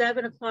 starting at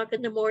 7 o'clock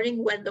in the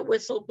morning when the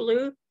whistle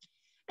blew,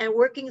 and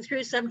working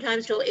through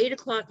sometimes till 8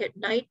 o'clock at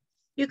night,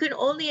 you can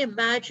only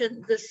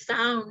imagine the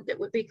sound that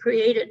would be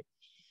created.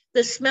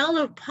 The smell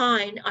of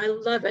pine, I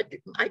love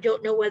it. I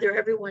don't know whether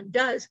everyone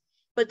does,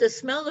 but the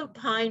smell of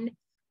pine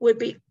would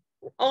be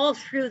all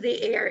through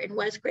the air in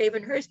West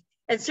Gravenhurst,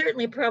 and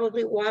certainly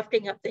probably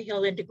wafting up the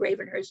hill into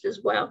Gravenhurst as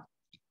well.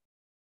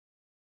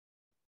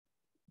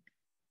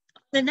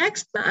 The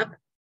next map,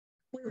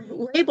 we've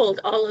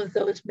labeled all of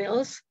those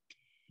mills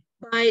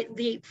by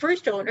the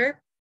first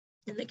owner,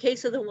 in the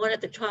case of the one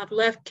at the top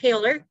left,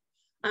 Taylor,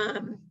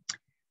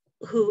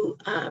 who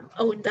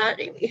owned that.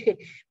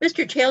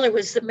 Mr. Taylor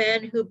was the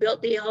man who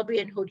built the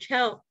Albion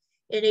Hotel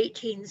in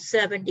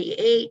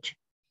 1878,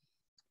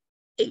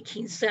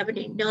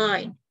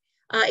 1879.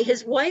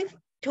 His wife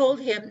told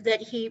him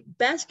that he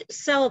best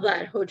sell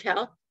that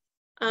hotel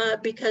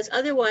because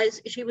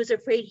otherwise she was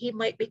afraid he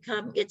might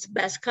become its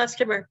best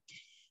customer.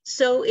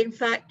 So in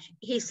fact,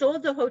 he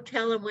sold the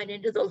hotel and went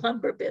into the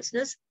lumber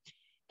business.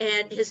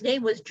 And his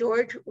name was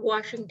George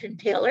Washington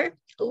Taylor,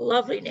 a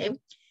lovely name.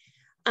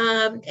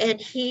 And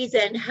he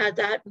then had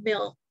that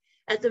mill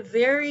at the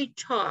very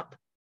top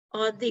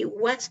on the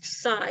west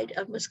side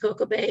of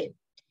Muskoka Bay.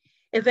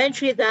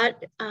 Eventually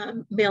that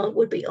mill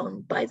would be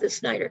owned by the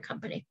Snyder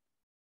Company.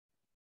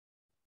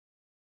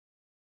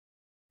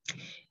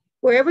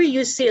 Wherever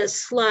you see a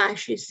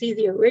slash, you see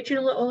the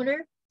original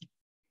owner,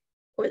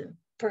 or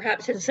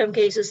perhaps in some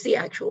cases the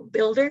actual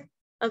builder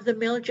of the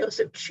mill,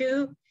 Joseph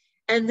Chu,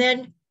 and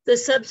then the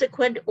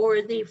subsequent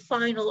or the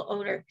final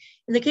owner.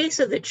 In the case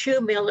of the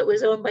Chu mill, it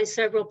was owned by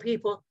several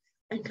people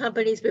and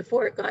companies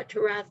before it got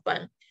to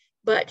Rathbun.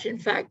 But in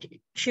fact,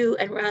 Chu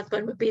and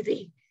Rathbun would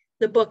be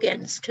the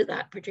bookends to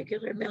that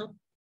particular mill.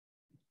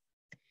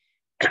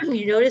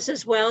 You notice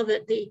as well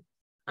that the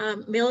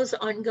mills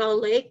on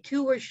Gull Lake,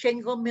 2 were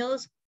shingle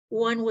mills,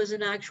 1 was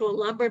an actual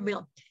lumber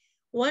mill.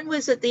 1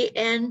 was at the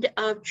end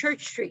of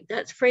Church Street,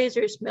 that's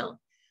Fraser's mill,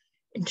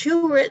 and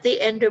 2 were at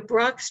the end of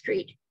Brock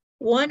Street,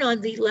 1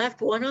 on the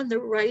left, 1 on the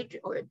right,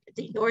 or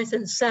the north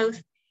and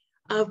south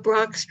of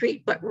Brock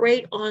Street, but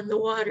right on the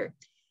water.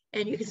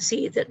 And you can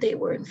see that they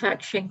were in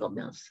fact shingle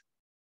mills.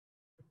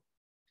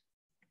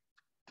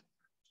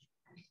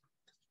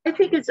 I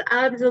think it's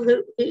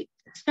absolutely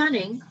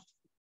stunning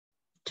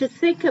to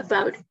think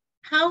about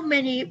how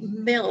many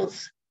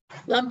mills,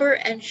 lumber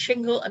and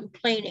shingle and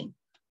planing,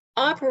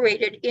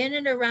 operated in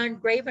and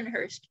around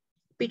Gravenhurst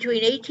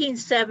between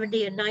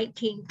 1870 and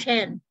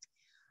 1910.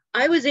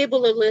 I was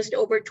able to list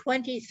over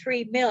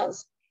 23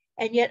 mills,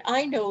 and yet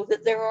I know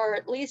that there are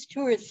at least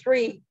 2 or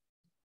 3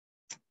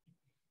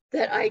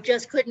 that I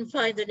just couldn't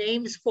find the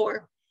names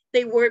for.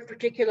 They weren't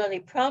particularly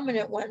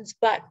prominent ones,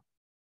 but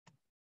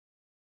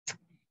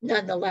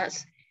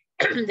nonetheless,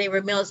 they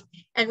were mills.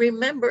 And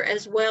remember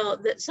as well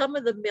that some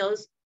of the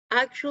mills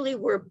actually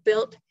were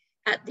built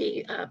at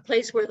the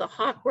place where the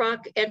Hawk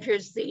Rock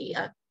enters the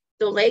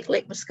lake,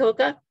 Lake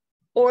Muskoka,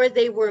 or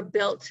they were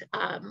built,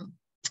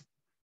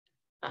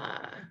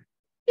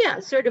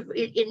 sort of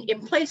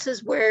in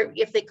places where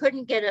if they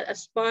couldn't get a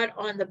spot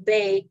on the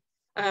bay,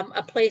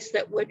 a place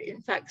that would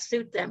in fact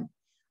suit them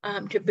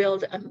to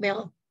build a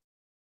mill.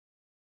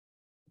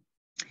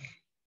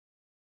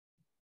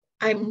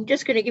 I'm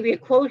just going to give you a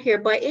quote here.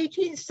 By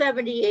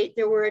 1878,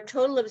 there were a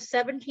total of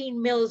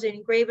 17 mills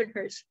in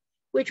Gravenhurst,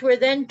 which were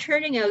then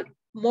turning out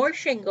more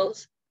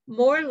shingles,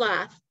 more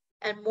lath,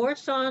 and more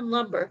sawn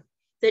lumber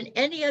than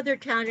any other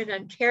town in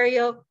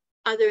Ontario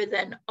other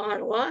than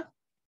Ottawa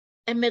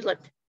and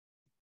Midland.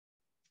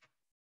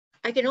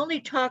 I can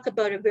only talk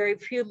about a very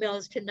few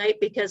mills tonight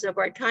because of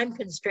our time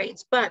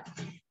constraints, but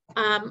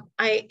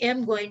I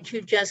am going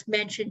to just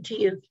mention to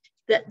you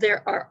that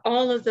there are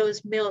all of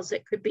those mills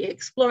that could be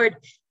explored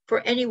for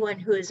anyone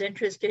who is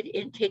interested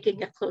in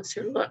taking a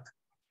closer look.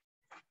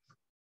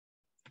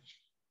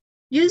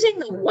 Using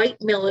the White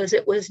Mill as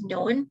it was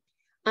known,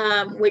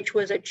 which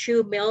was a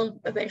Chu mill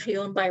eventually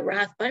owned by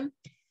Rathbun,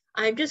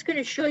 I'm just going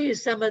to show you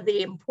some of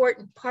the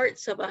important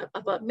parts of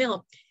a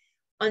mill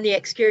on the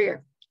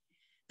exterior.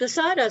 The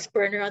sawdust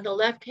burner on the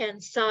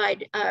left-hand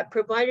side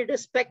provided a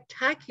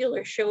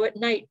spectacular show at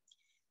night,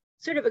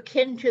 sort of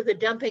akin to the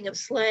dumping of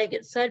slag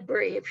at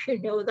Sudbury, if you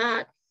know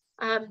that.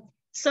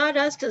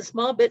 Sawdust and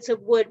small bits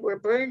of wood were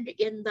burned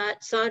in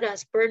that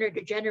sawdust burner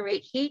to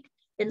generate heat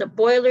in the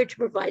boiler to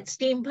provide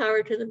steam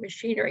power to the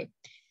machinery.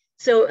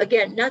 So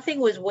again, nothing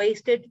was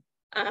wasted.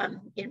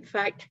 In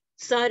fact,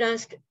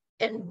 sawdust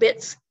and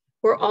bits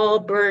were all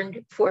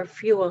burned for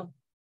fuel.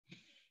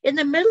 In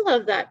the middle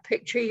of that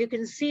picture, you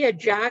can see a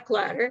jack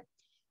ladder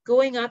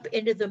going up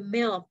into the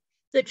mill.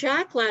 The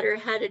jack ladder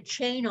had a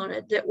chain on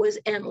it that was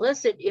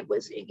endless. It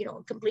was,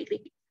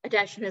 completely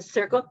attached in a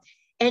circle,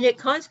 and it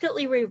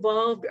constantly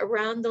revolved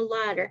around the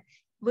ladder,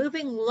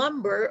 moving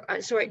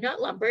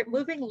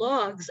moving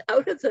logs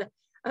out of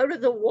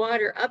the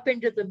water up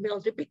into the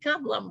mill to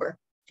become lumber.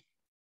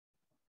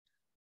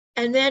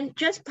 And then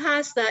just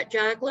past that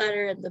jack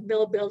ladder and the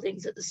mill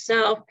buildings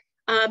itself,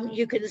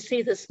 you can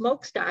see the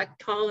smokestack,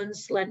 tall and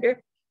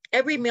slender.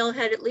 Every mill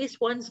had at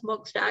least 1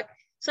 smokestack,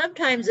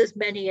 sometimes as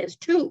many as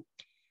 2.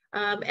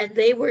 And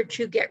they were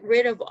to get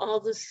rid of all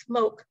the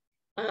smoke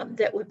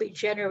that would be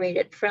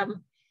generated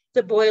from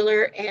the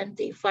boiler and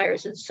the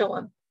fires and so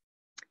on.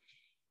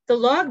 The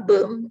log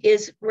boom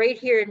is right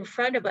here in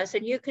front of us,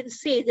 and you can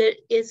see that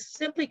it's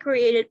simply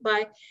created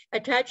by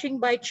attaching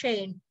by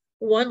chain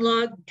one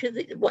log to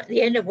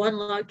the end of one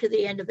log to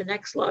the end of the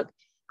next log,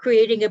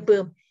 creating a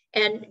boom.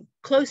 And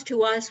close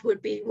to us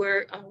would be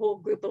where a whole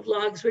group of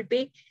logs would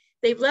be.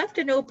 They've left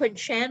an open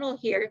channel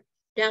here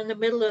down the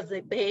middle of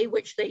the bay,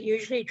 which they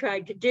usually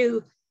tried to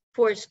do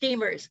for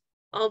steamers.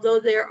 Although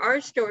there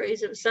are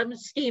stories of some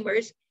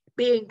steamers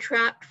being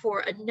trapped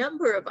for a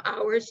number of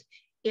hours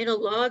in a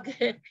log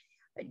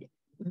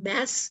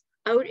mess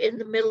out in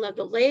the middle of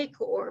the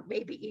lake, or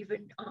maybe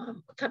even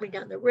coming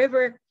down the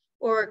river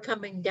or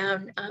coming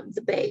down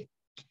the bay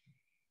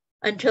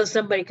until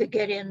somebody could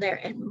get in there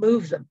and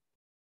move them.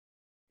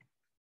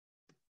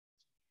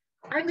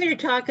 I'm going to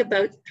talk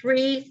about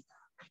 3,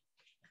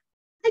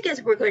 I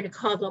guess we're going to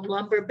call them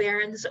lumber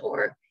barons,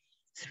 or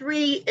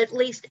 3 at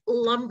least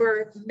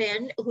lumber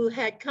men who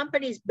had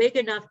companies big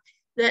enough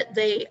that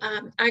they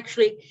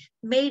actually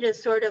made a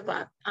sort of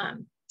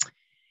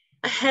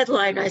a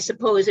headline, I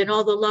suppose, in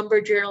all the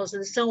lumber journals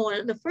and so on.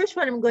 And the first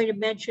one I'm going to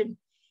mention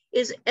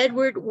is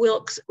Edward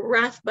Wilkes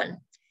Rathbun,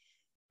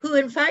 who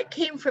in fact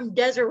came from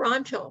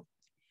Deseronto.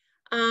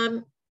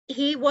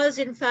 He was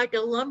in fact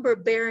a lumber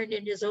baron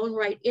in his own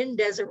right in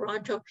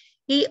Deseronto.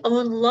 He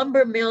owned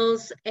lumber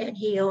mills and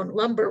he owned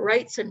lumber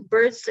rights and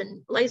berths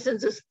and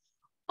licenses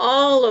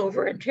all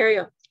over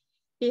Ontario.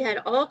 He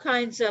had all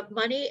kinds of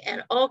money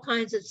and all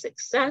kinds of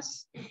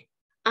success.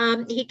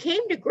 He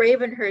came to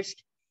Gravenhurst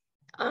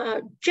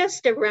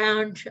just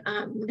around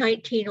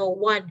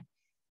 1901,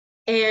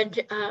 and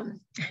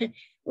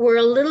we're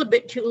a little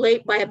bit too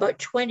late by about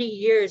 20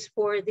 years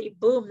for the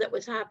boom that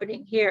was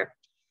happening here.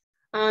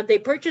 They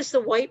purchased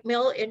the White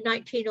Mill in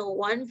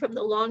 1901 from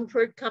the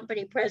Longford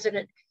Company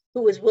president,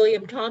 who was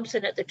William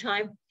Thompson at the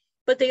time,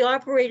 but they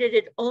operated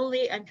it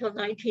only until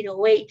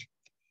 1908.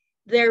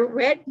 Their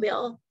Red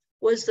Mill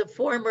was the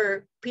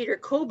former Peter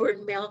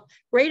Coburn Mill,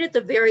 right at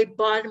the very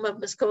bottom of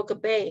Muskoka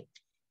Bay.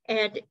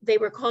 And they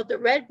were called the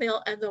Red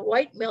Mill and the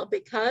White Mill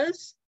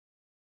because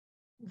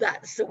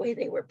that's the way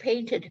they were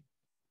painted.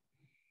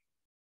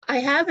 I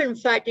have, in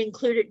fact,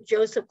 included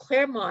Joseph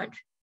Claremont,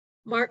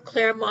 Mark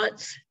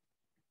Claremont's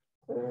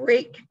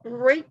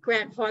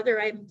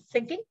great-great-grandfather, I'm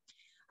thinking,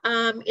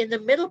 in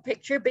the middle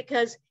picture,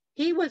 because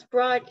he was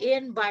brought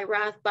in by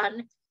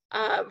Rathbun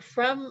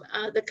from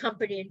the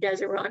company in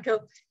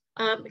Deseronto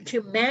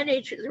to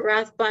manage the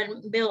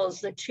Rathbun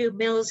mills, the two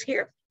mills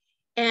here.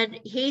 And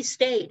he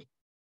stayed.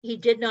 He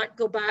did not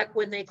go back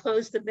when they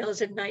closed the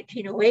mills in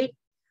 1908.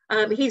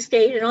 He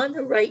stayed, and on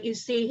the right, you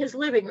see his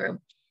living room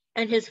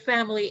and his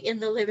family in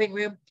the living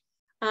room,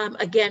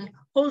 again,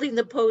 holding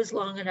the pose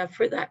long enough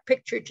for that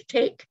picture to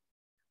take.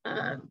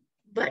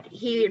 But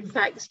he, in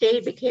fact,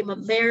 stayed, became a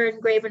mayor in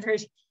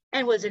Gravenhurst,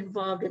 and was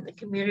involved in the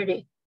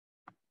community.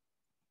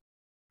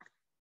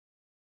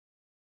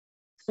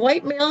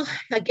 White Mill,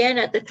 again,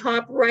 at the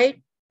top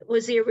right,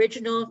 was the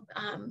original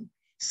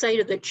site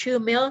of the Chew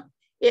Mill.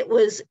 It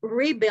was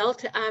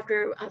rebuilt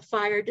after a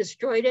fire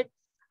destroyed it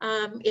in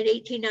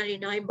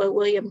 1899 by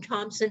William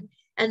Thompson,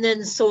 and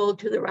then sold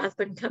to the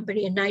Rathbun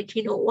Company in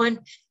 1901,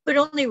 but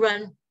only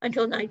run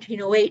until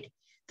 1908.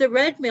 The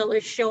Red Mill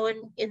is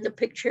shown in the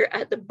picture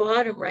at the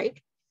bottom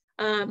right.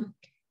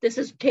 This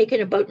is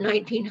taken about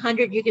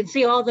 1900. You can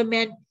see all the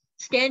men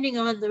standing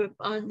on the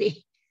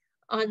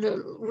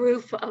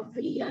roof of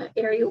the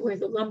area where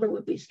the lumber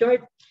would be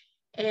stored,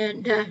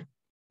 and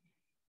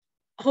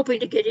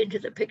hoping to get into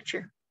the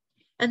picture.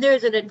 And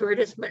there's an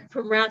advertisement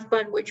from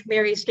Rathbun, which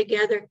marries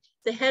together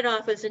the head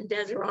office in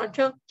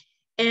Deseronto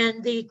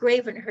and the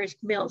Gravenhurst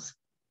mills.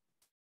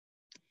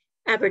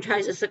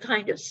 Advertises the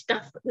kind of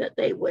stuff that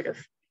they would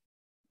have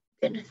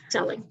been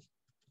selling.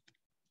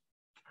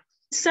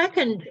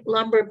 Second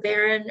lumber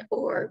baron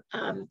or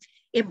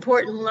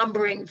important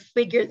lumbering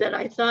figure that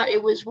I thought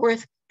it was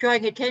worth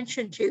drawing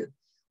attention to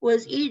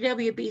was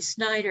E.W.B.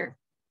 Snyder.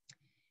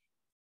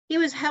 He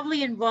was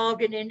heavily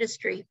involved in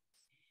industry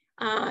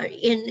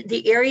in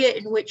the area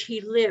in which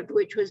he lived,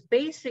 which was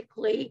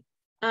basically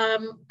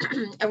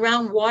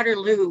around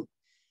Waterloo.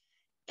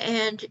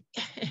 And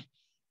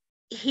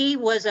he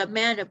was a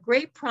man of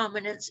great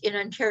prominence in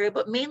Ontario,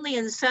 but mainly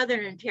in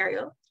Southern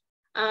Ontario.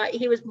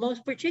 He was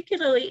most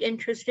particularly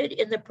interested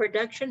in the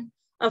production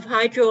of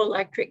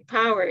hydroelectric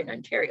power in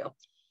Ontario.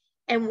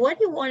 And what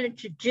he wanted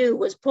to do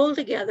was pull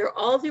together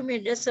all the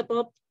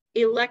municipal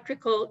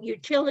electrical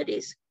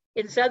utilities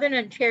in Southern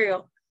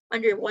Ontario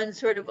under one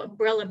sort of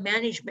umbrella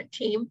management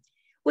team,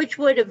 which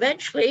would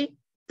eventually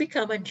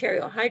become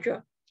Ontario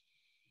Hydro.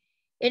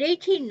 In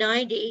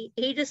 1890,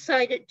 he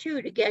decided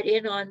too to get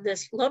in on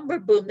this lumber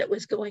boom that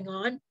was going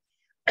on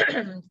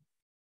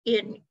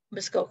in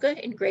Muskoka,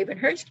 in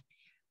Gravenhurst,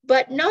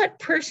 but not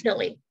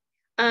personally.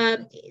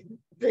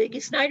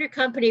 The Snyder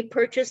Company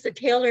purchased the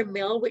Taylor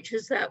Mill, which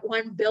is that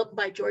one built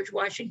by George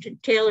Washington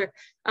Taylor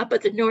up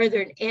at the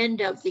northern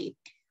end of the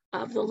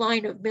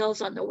line of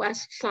mills on the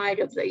west side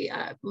of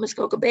the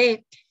Muskoka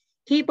Bay.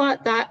 He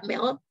bought that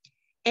mill,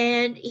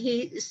 and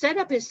he set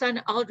up his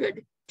son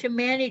Aldred to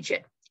manage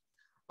it.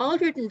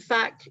 Aldred, in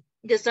fact,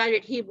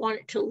 decided he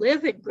wanted to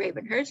live in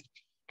Gravenhurst,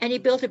 and he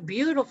built a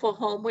beautiful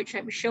home, which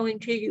I'm showing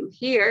to you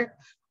here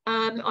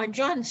on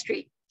John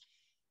Street.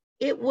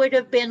 It would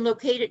have been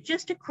located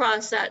just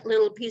across that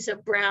little piece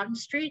of Brown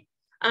Street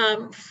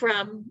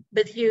from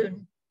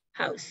Bethune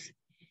House.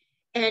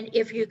 And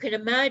if you can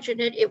imagine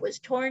it, it was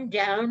torn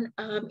down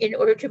in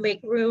order to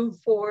make room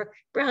for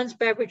Brown's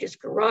Beverages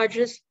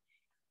garages,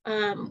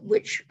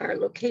 which are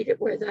located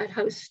where that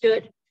house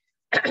stood.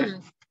 I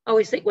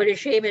always think what a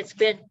shame it's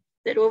been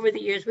that over the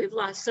years we've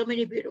lost so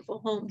many beautiful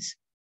homes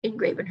in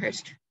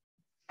Gravenhurst.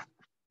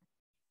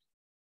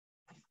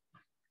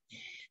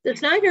 The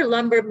Snyder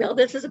Lumber Mill,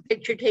 this is a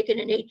picture taken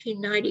in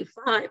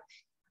 1895.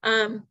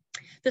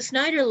 The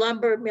Snyder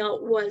Lumber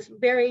Mill was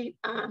very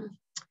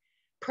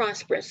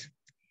prosperous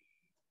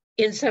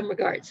in some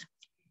regards.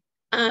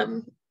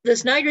 The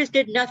Snyders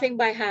did nothing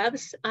by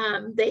halves.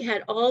 They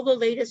had all the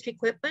latest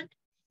equipment,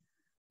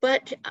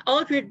 but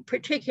Aldred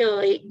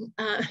particularly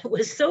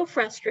was so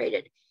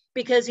frustrated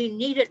because he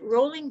needed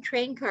rolling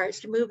train cars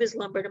to move his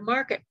lumber to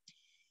market.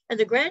 And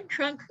the Grand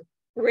Trunk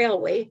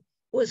Railway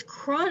was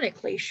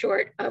chronically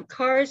short of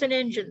cars and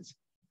engines,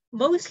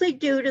 mostly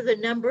due to the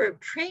number of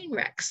train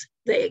wrecks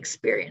they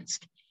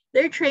experienced.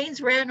 Their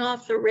trains ran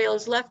off the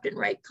rails left and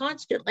right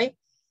constantly.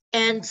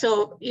 And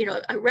so, you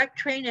know, a wrecked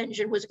train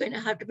engine was going to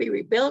have to be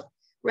rebuilt.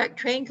 Wrecked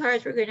train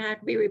cars were going to have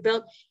to be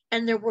rebuilt.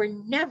 And there were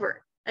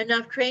never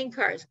enough train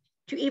cars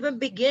to even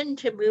begin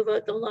to move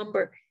out the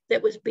lumber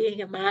that was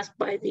being amassed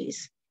by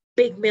these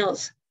big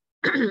mills.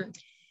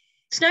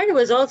 Snyder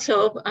was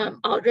also,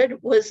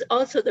 Aldred was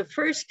also the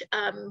first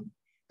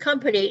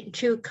company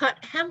to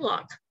cut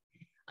hemlock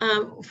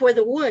for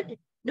the wood,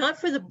 not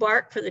for the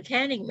bark for the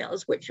tanning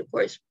mills, which of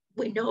course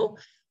we know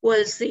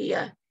was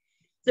the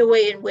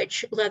way in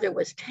which leather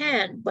was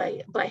tanned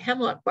by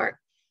hemlock bark,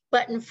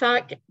 but in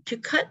fact to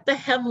cut the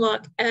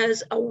hemlock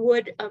as a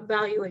wood of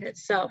value in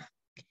itself.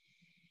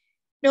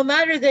 No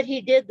matter that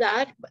he did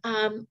that,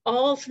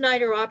 all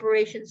Snyder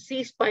operations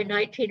ceased by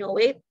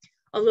 1908,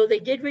 although they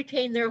did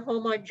retain their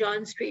home on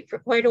John Street for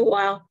quite a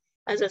while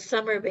as a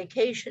summer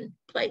vacation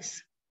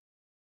place.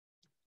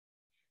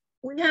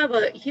 We have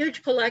a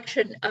huge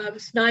collection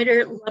of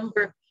Snyder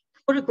lumber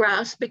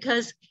photographs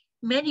because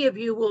many of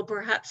you will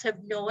perhaps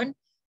have known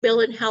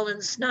Bill and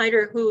Helen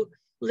Snyder, who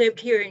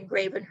lived here in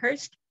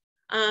Gravenhurst.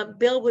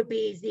 Bill would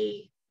be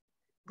the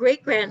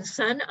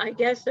great-grandson, I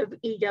guess, of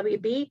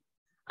E.W.B.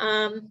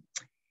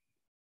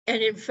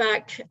 And in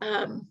fact,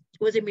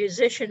 was a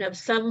musician of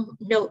some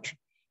note.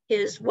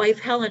 His wife,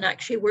 Helen,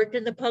 actually worked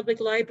in the public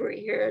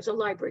library here as a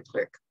library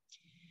clerk.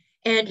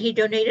 And he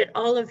donated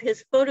all of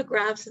his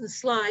photographs and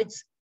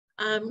slides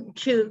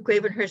to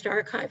Gravenhurst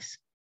Archives.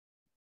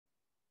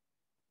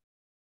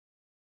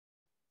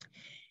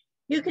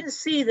 You can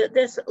see that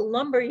this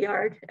lumber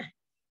yard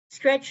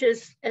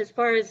stretches as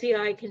far as the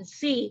eye can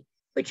see,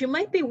 but you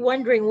might be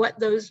wondering what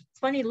those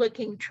funny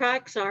looking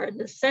tracks are in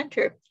the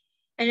center.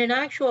 And in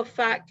actual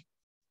fact,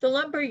 the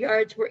lumber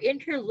yards were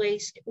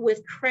interlaced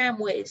with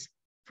tramways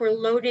for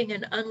loading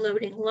and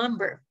unloading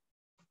lumber.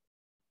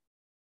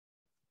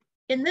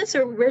 In this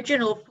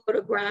original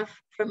photograph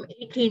from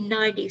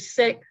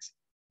 1896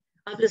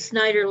 of the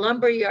Snyder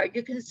lumber yard,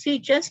 you can see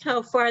just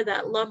how far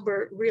that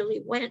lumber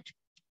really went.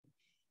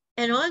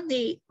 And on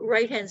the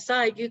right-hand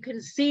side, you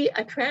can see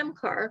a tram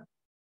car.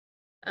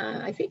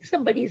 I think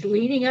somebody's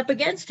leaning up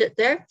against it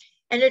there,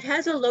 and it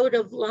has a load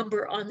of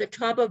lumber on the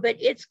top of it.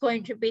 It's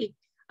going to be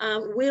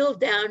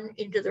wheeled down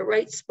into the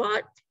right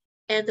spot,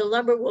 and the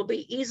lumber will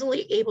be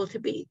easily able to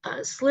be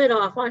slid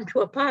off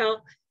onto a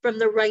pile from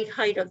the right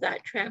height of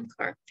that tram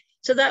car.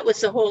 So that was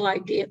the whole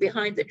idea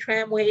behind the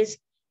tramways,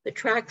 the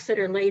tracks that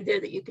are laid there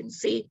that you can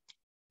see,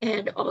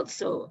 and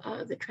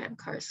also the tram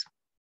cars.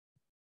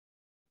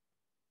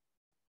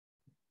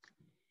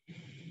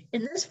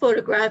 In this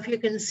photograph, you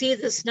can see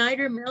the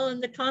Snyder Mill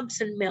and the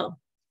Thompson Mill,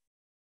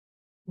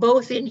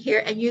 both in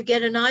here, and you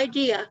get an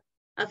idea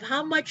of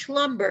how much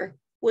lumber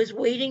was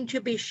waiting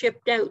to be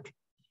shipped out.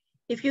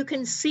 If you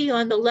can see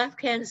on the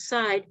left-hand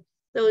side,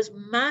 those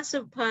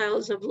massive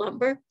piles of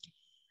lumber,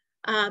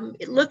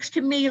 it looks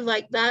to me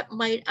like that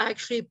might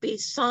actually be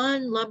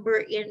sawn lumber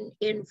in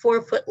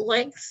 4-foot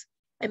lengths,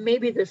 and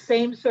maybe the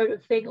same sort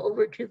of thing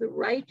over to the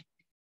right.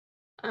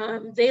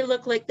 They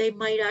look like they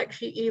might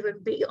actually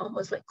even be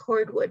almost like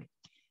cordwood.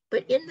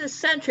 But in the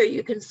center,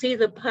 you can see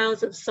the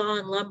piles of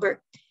sawn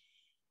lumber.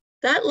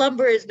 That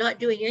lumber is not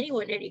doing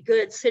anyone any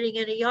good sitting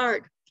in a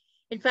yard.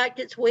 In fact,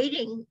 it's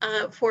waiting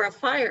for a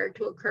fire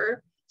to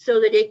occur so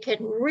that it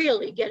can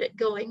really get it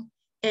going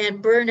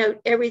and burn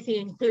out everything,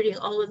 including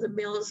all of the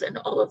mills and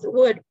all of the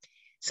wood.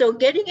 So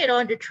getting it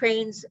onto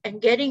trains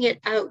and getting it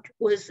out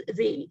was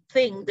the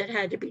thing that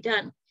had to be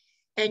done.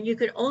 And you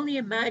can only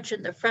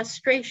imagine the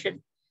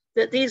frustration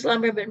that these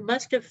lumbermen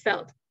must have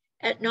felt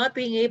at not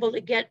being able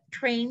to get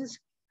trains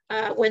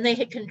when they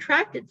had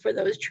contracted for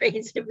those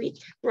trains to be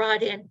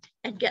brought in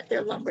and get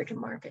their lumber to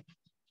market.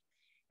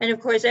 And of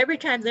course, every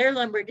time their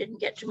lumber didn't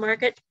get to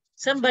market,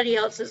 somebody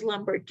else's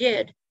lumber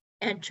did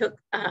and took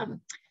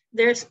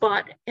their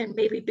spot and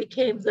maybe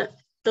became the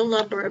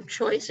lumber of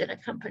choice in a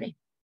company.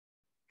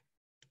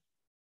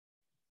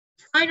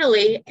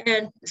 Finally,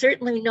 and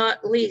certainly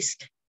not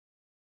least,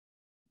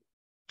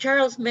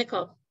 Charles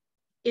Mickle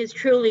is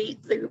truly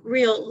the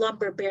real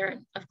lumber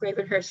baron of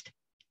Gravenhurst.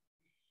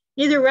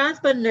 Neither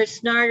Rathbun nor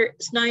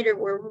Snyder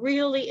were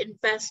really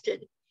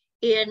invested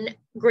in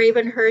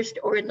Gravenhurst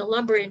or in the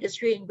lumber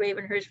industry in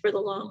Gravenhurst for the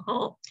long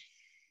haul.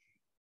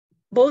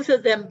 Both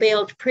of them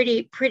bailed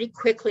pretty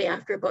quickly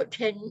after about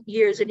 10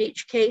 years in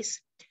each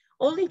case.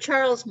 Only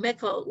Charles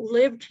Mickle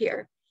lived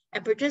here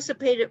and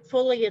participated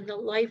fully in the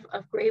life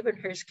of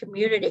Gravenhurst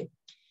community.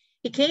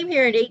 He came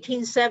here in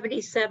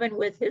 1877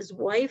 with his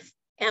wife,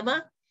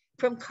 Emma,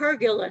 from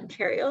Cargill,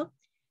 Ontario.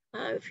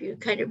 If you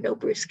kind of know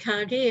Bruce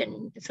County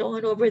and so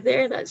on over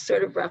there, that's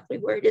sort of roughly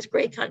where it is.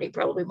 Grey County,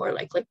 probably more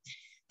likely,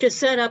 to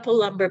set up a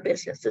lumber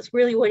business. That's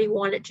really what he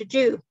wanted to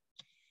do.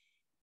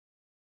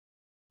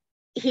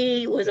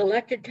 He was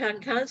elected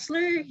town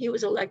councillor. He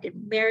was elected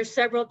mayor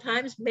several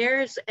times.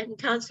 Mayors and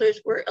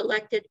councillors were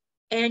elected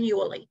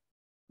annually.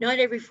 not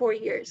every 4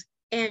 years,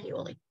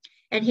 annually.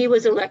 And he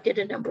was elected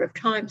a number of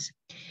times.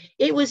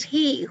 It was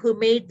he who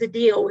made the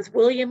deal with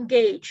William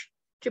Gage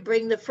to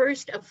bring the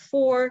first of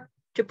 4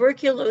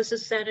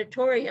 tuberculosis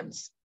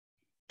sanatoriums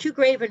to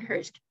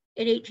Gravenhurst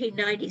in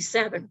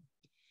 1897.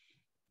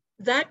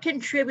 That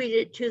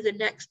contributed to the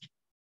next,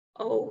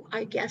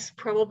 I guess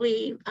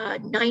probably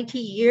 90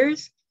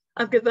 years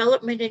of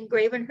development in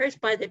Gravenhurst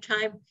by the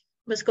time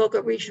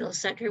Muskoka Regional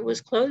Center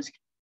was closed.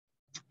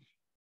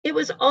 It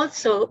was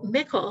also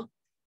Mickle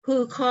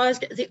who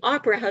caused the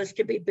Opera House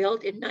to be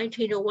built in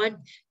 1901,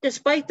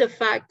 despite the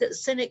fact that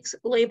cynics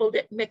labeled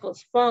it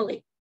Mickle's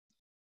Folly.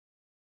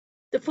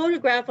 The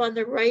photograph on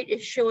the right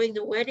is showing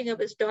the wedding of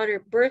his daughter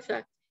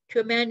Bertha to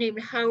a man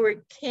named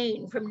Howard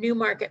Kane from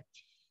Newmarket.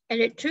 And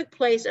it took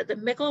place at the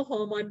Mickle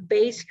home on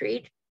Bay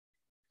Street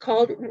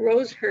called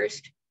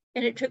Rosehurst,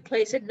 and it took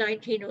place in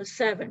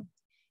 1907.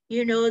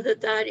 You know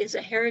that that is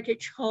a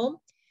heritage home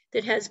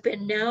that has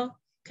been now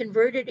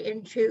converted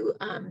into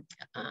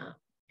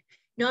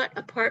not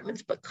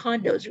apartments, but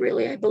condos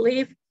really, I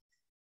believe.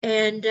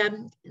 And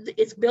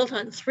it's built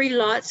on 3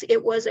 lots.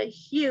 It was a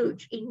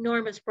huge,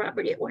 enormous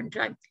property at one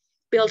time,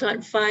 built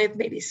on 5,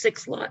 maybe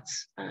 6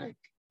 lots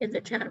in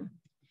the town.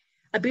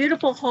 A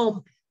beautiful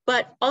home,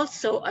 but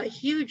also a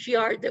huge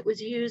yard that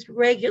was used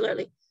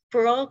regularly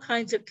for all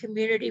kinds of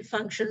community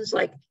functions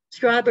like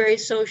strawberry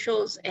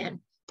socials and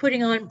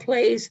putting on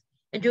plays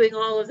and doing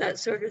all of that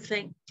sort of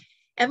thing.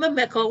 Emma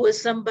Mickle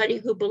was somebody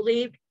who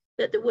believed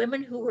that the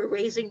women who were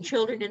raising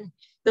children in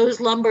those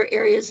lumber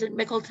areas in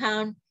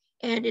Mickletown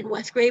and in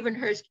West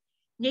Gravenhurst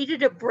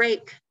needed a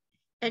break.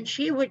 And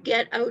she would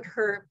get out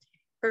her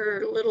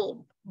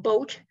little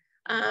boat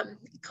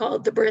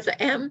called the Bertha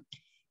M,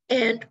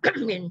 and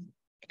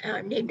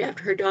named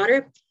after her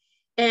daughter,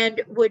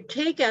 and would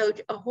take out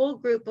a whole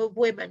group of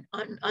women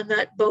on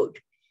that boat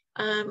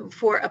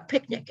for a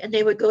picnic. And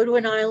they would go to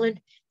an island,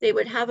 they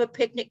would have a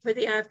picnic for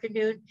the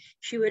afternoon.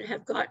 She would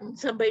have gotten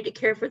somebody to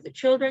care for the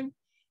children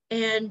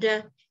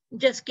and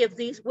just give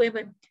these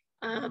women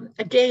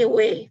a day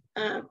away,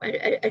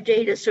 a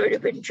day to sort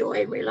of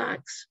enjoy and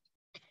relax.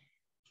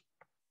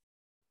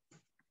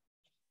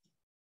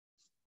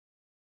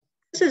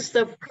 This is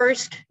the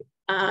first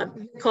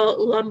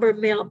Mickle lumber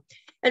mill.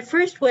 At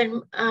first,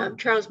 when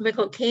Charles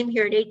Mickle came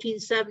here in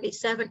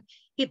 1877,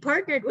 he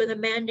partnered with a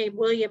man named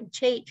William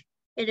Tate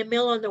in a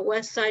mill on the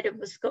west side of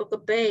Muskoka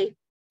Bay.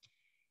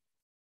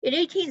 In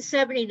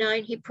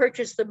 1879, he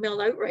purchased the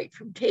mill outright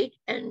from Tate,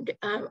 and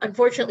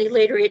unfortunately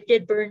later it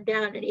did burn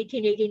down in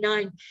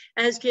 1889,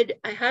 as did,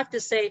 I have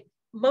to say,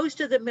 most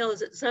of the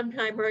mills at some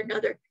time or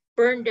another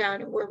burned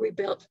down and were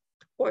rebuilt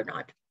or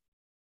not.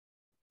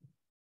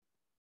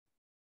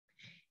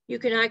 You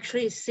can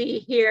actually see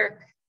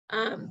here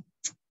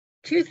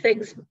 2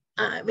 things,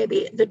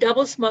 maybe the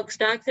double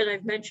smokestack that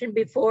I've mentioned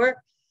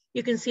before.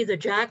 You can see the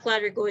jack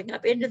ladder going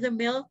up into the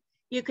mill.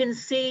 You can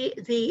see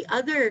the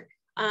other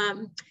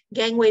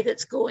gangway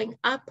that's going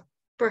up,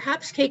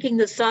 perhaps taking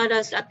the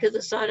sawdust up to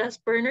the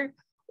sawdust burner,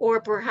 or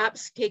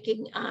perhaps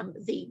taking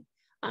the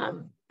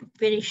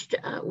finished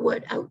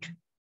wood out.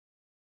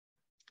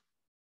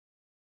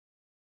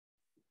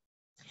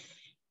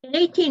 In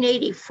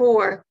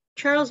 1884,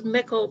 Charles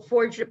Mickle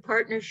forged a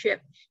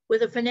partnership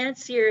with a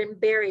financier in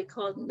Barrie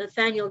called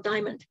Nathaniel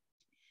Diamond.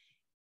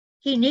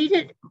 He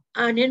needed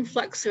an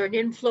influx or an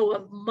inflow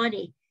of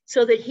money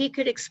so that he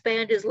could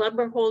expand his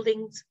lumber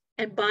holdings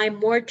and buy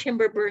more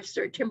timber bursts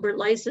or timber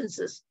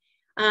licenses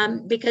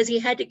because he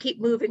had to keep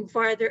moving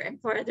farther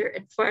and farther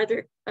and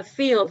farther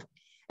afield.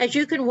 As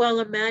you can well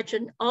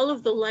imagine, all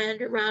of the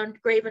land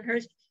around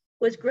Gravenhurst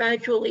was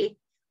gradually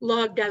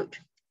logged out.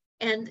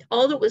 And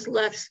all that was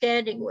left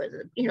standing was,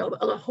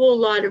 a whole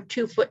lot of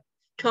 2-foot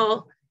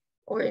tall,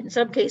 or in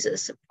some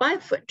cases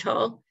 5-foot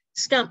tall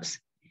stumps.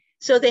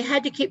 So they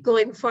had to keep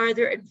going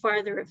farther and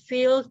farther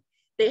afield.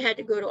 They had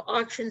to go to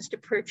auctions to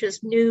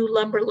purchase new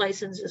lumber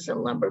licenses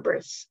and lumber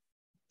berths.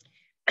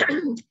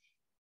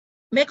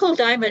 Mickle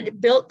Diamond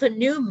built the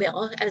new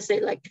mill, as they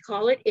like to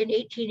call it, in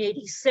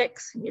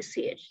 1886, and you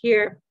see it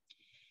here.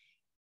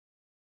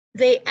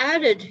 They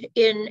added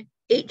in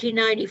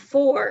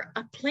 1894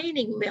 a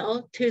planing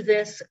mill to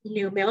this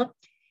new mill,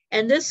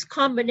 and this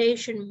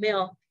combination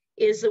mill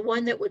is the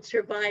one that would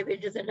survive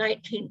into the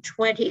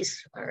 1920s,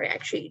 or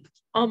actually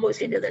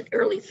almost into the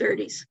early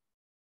 30s.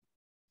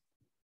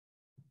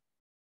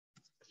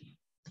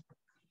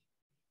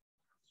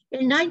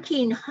 In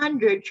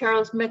 1900,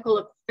 Charles Mickle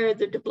acquired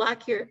the De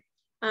Blaquier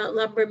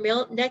lumber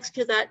mill next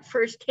to that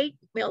first Tate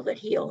mill that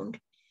he owned.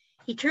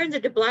 He turned the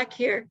De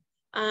Blaquier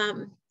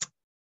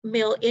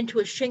mill into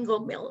a shingle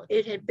mill.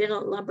 It had been a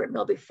lumber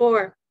mill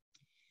before.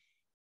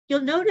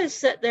 You'll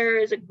notice that there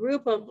is a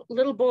group of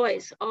little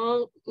boys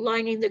all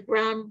lining the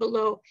ground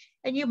below.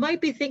 And you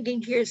might be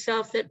thinking to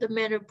yourself that the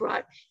men have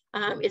brought,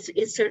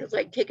 it's sort of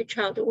like take a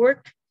child to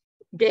work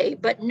day,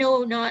 but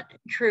no, not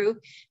true.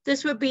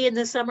 This would be in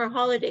the summer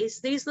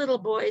holidays. These little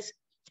boys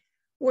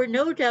were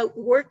no doubt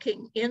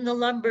working in the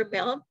lumber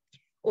mill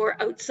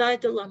or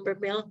outside the lumber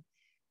mill,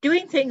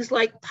 doing things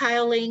like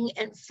piling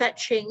and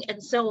fetching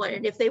and so on.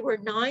 And if they were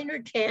 9 or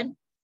 10,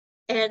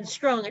 and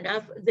strong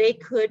enough, they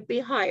could be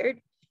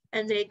hired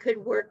and they could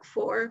work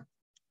for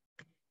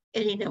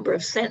any number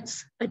of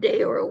cents a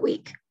day or a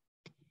week.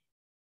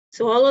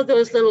 So all of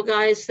those little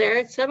guys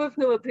there, some of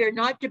whom appear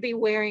not to be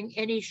wearing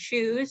any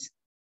shoes,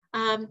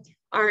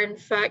 are in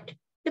fact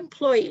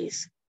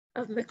employees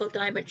of Mickle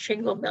Diamond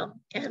Shingle Mill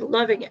and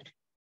loving it.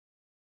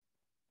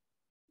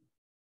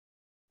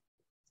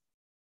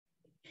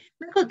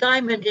 Mickle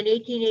Diamond in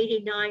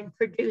 1889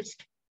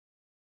 produced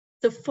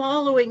the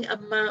following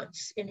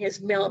amounts in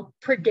his mill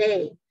per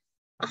day: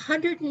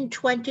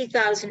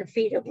 120,000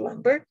 feet of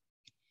lumber,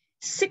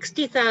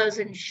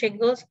 60,000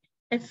 shingles,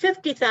 and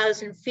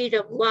 50,000 feet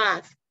of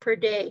lath per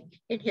day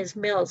in his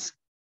mills.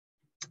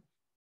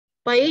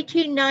 By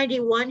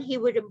 1891, he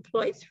would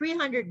employ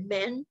 300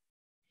 men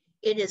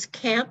in his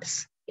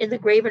camps in the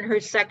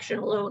Gravenhurst section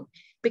alone,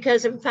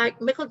 because in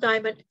fact, Mickle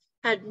Diamond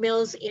had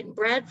mills in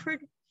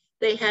Bradford,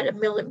 they had a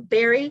mill in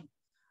Barrie,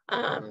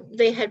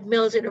 they had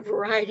mills in a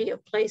variety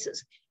of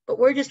places, but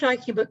we're just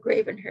talking about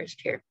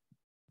Gravenhurst here.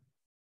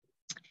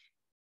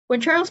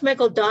 When Charles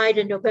Mickle died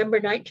in November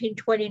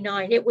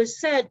 1929, it was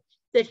said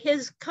that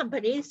his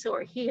companies,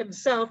 or he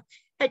himself,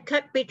 had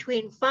cut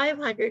between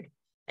 500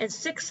 and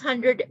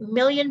 600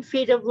 million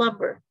feet of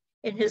lumber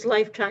in his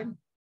lifetime.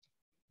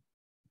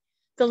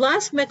 The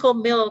last Mickle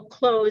mill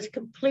closed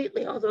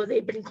completely, although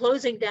they'd been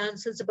closing down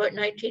since about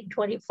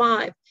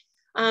 1925,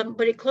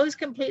 but it closed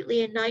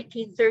completely in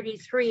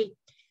 1933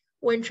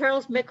 when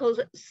Charles Mickle's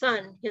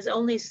son, his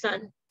only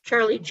son,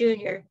 Charlie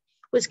Jr.,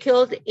 was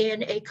killed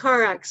in a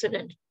car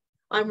accident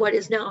on what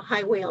is now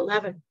Highway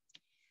 11.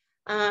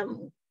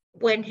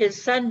 When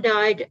his son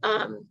died,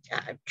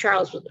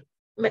 Charles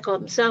Mickle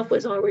himself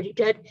was already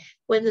dead.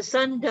 When the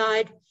son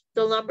died,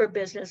 the lumber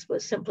business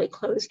was simply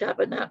closed up,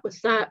 and that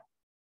was that.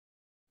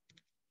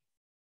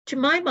 To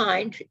my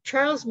mind,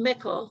 Charles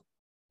Mickle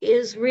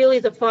is really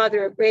the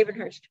father of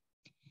Gravenhurst.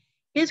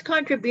 His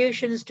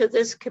contributions to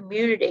this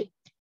community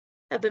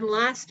have been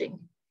lasting,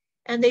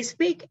 and they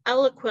speak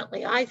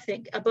eloquently, I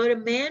think, about a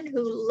man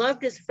who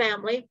loved his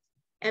family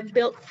and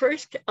built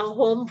first a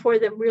home for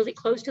them really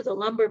close to the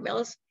lumber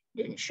mills.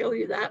 Didn't show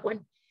you that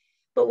one.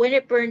 But when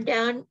it burned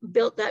down,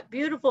 built that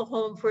beautiful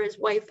home for his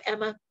wife,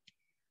 Emma,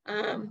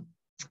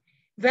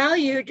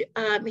 valued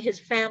his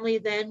family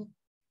then,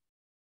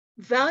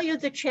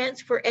 valued the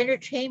chance for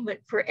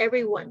entertainment for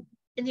everyone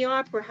in the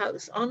opera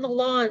house, on the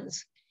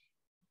lawns,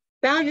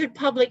 valued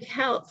public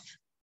health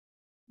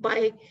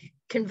by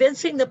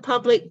convincing the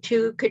public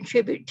to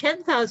contribute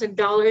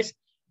 $10,000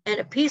 and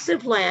a piece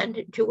of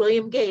land to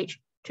William Gage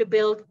to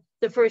build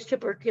the first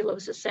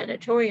tuberculosis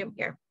sanatorium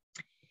here.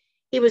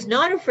 He was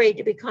not afraid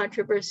to be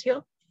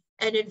controversial.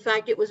 And in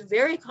fact, it was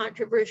very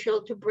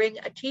controversial to bring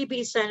a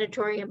TB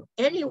sanatorium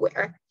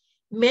anywhere.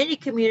 Many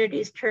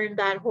communities turned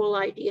that whole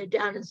idea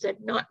down and said,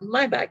 not in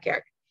my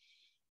backyard.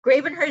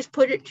 Gravenhurst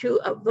put it to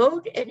a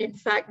vote and in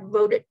fact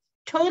voted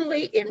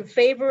totally in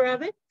favor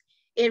of it.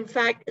 In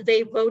fact,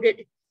 they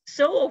voted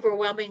so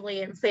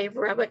overwhelmingly in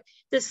favor of it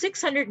that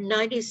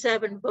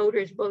 697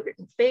 voters voted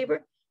in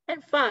favor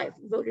and 5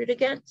 voted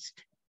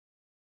against.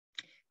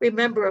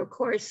 Remember, of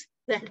course,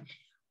 that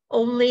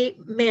only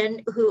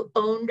men who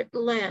owned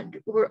land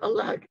were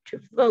allowed to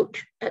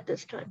vote at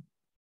this time.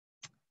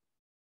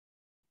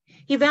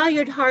 He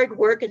valued hard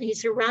work and he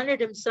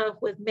surrounded himself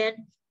with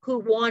men who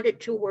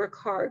wanted to work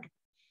hard.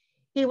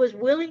 He was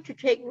willing to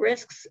take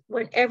risks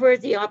whenever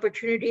the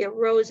opportunity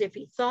arose if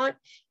he thought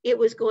it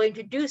was going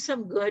to do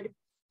some good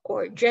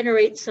or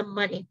generate some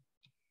money.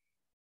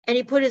 And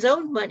he put his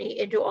own money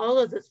into all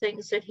of the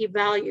things that he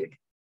valued.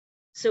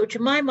 So to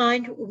my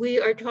mind,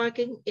 we are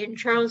talking in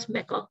Charles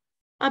Mickle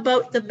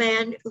about the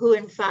man who,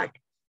 in fact,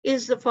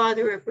 is the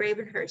father of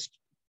Gravenhurst.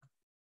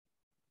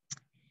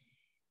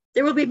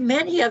 There will be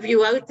many of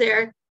you out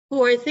there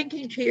who are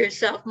thinking to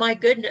yourself, my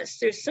goodness,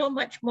 there's so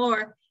much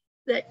more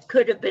that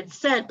could have been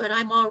said, but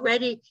I'm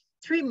already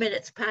 3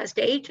 minutes past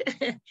 8.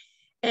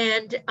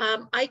 And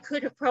I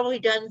could have probably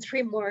done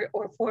 3 more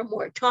or 4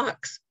 more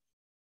talks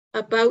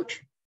about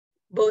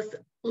both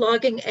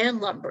logging and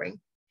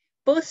lumbering,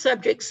 both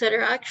subjects that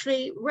are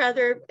actually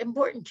rather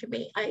important to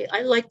me.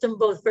 I like them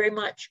both very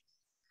much.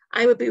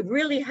 I would be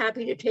really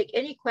happy to take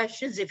any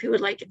questions if you would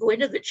like to go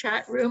into the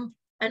chat room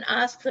and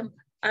ask them.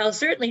 I'll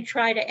certainly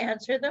try to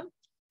answer them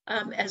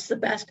as the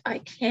best I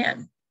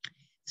can.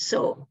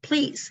 So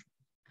please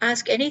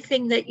ask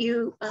anything that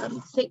you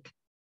think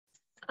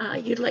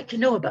you'd like to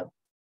know about.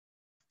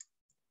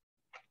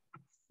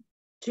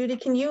 Judy,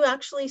 can you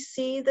actually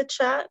see the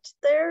chat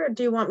there, or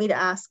do you want me to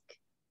ask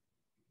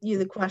you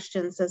the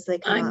questions as they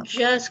come up? I'm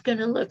just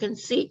gonna look and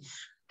see.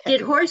 Okay.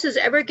 Did horses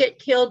ever get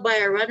killed by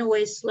a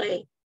runaway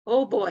sleigh?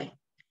 Oh boy,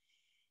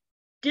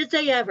 did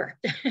they ever?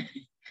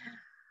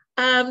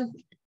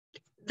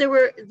 There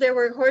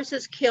were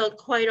horses killed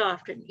quite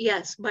often,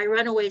 yes, by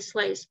runaway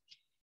sleighs.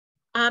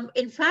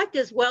 In fact,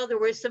 as well, there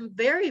were some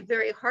very,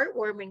 very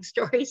heartwarming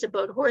stories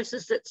about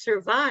horses that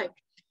survived.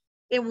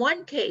 In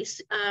one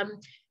case,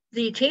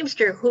 the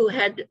teamster who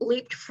had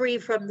leaped free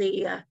from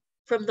the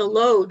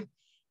load,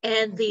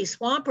 and the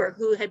swamper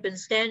who had been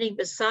standing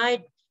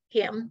beside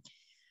him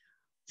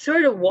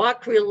sort of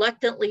walked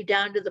reluctantly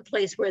down to the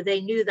place where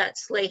they knew that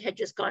sleigh had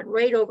just gone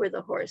right over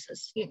the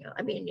horses. You know,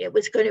 I mean, it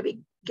was going to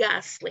be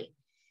ghastly.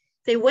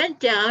 They went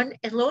down,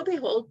 and lo and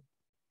behold,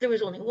 there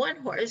was only one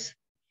horse,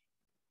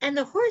 and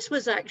the horse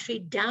was actually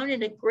down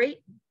in a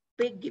great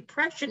big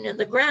depression in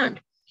the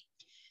ground.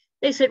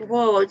 They said,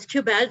 whoa, it's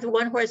too bad. The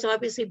one horse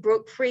obviously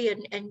broke free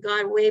and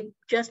got away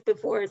just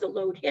before the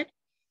load hit.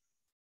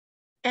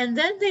 And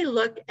then they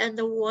looked, and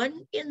the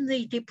one in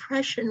the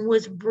depression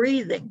was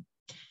breathing.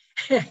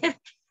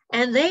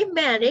 And they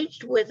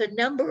managed, with a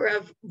number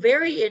of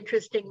very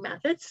interesting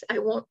methods, I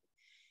won't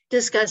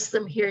discuss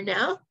them here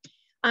now,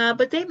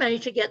 but they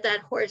managed to get that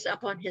horse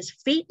up on his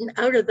feet and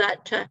out of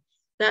that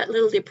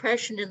little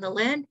depression in the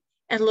land.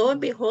 And lo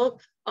and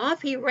behold,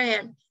 off he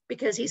ran,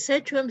 because he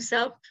said to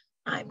himself,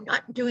 I'm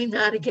not doing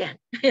that again.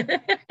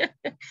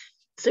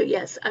 So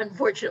yes,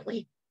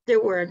 unfortunately, there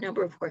were a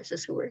number of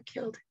horses who were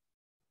killed.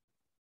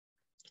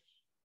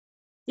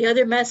 The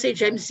other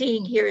message I'm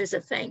seeing here is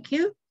a thank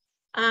you.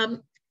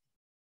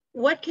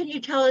 What can you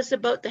tell us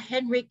about the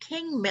Henry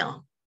King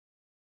Mill?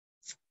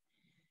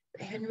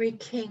 The Henry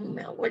King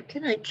Mill. What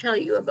can I tell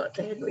you about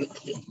the Henry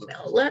King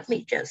Mill? Let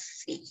me just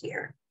see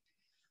here.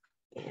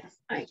 Yes,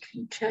 I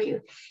can tell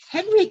you.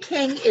 Henry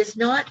King is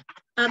not,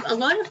 a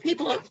lot of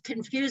people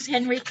confuse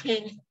Henry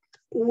King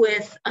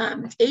with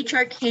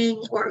H.R.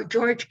 King or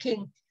George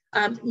King,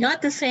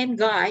 not the same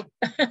guy.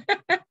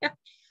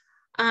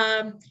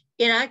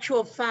 In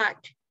actual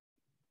fact,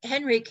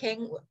 Henry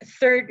King,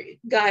 third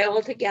guy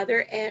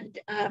altogether, and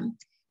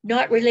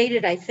not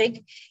related, I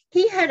think.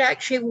 He had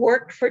actually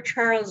worked for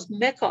Charles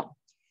Mickle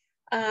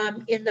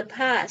in the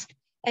past.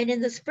 And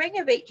in the spring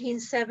of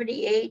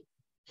 1878,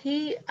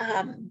 he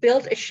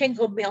built a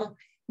shingle mill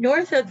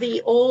north of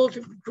the old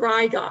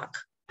dry dock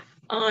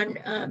on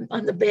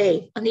the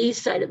bay, on the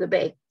east side of the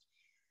bay.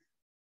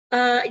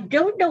 I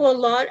don't know a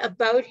lot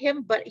about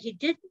him, but he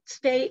didn't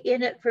stay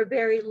in it for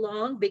very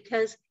long,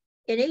 because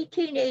in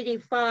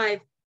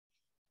 1885,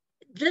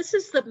 this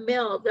is the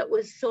mill that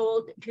was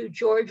sold to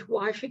George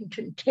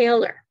Washington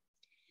Taylor.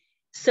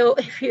 So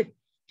if you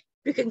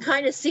can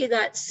kind of see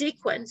that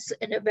sequence,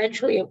 and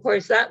eventually, of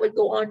course, that would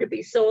go on to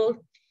be sold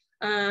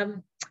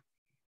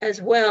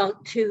as well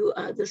to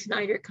the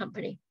Snyder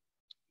Company.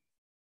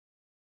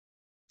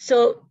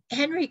 So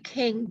Henry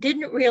King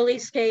didn't really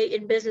stay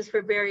in business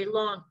for very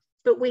long,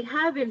 but we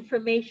have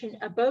information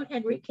about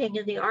Henry King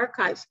in the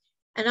archives.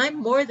 And I'm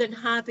more than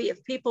happy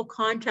if people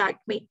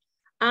contact me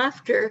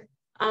after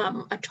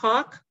a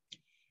talk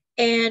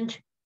and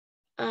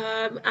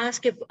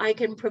ask if I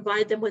can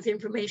provide them with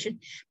information,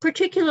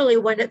 particularly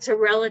when it's a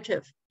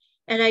relative.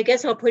 And I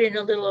guess I'll put in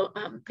a little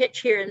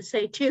pitch here and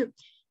say too,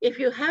 if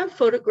you have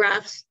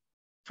photographs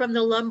from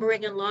the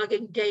lumbering and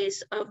logging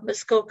days of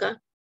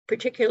Muskoka,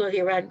 particularly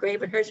around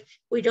Gravenhurst,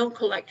 we don't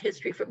collect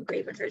history from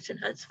Gravenhurst and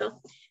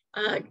Huntsville.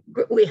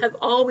 We have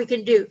all we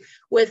can do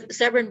with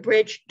Severn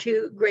Bridge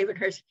to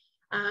Gravenhurst.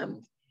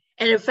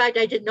 And in fact,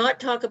 I did not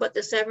talk about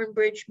the Severn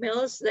Bridge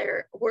mills.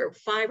 There were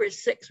 5 or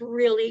 6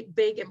 really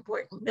big,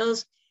 important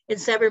mills in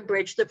Severn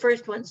Bridge, the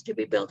first ones to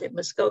be built in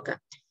Muskoka.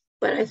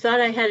 But I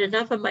thought I had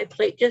enough on my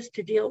plate just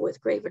to deal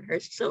with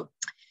Gravenhurst. So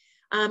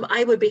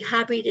I would be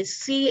happy to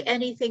see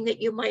anything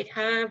that you might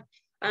have,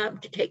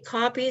 to take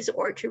copies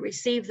or to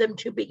receive them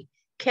to be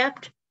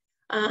kept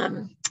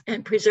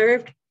and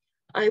preserved.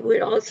 I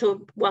would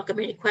also welcome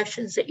any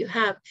questions that you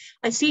have.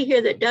 I see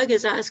here that Doug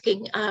is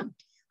asking,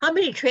 how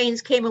many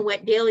trains came and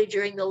went daily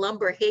during the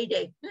lumber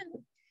heyday?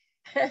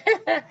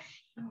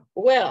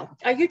 Well,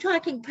 are you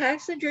talking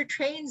passenger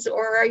trains,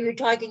 or are you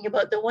talking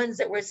about the ones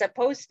that were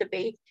supposed to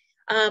be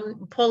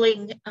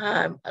pulling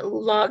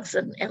logs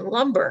and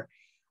lumber?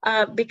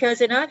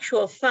 Because in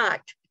actual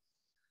fact,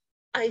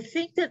 I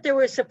think that there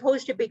were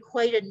supposed to be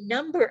quite a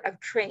number of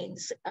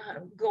trains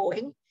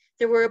going.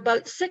 There were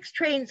about 6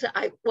 trains,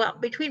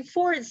 between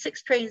 4 and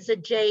 6 trains a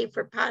day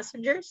for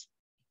passengers.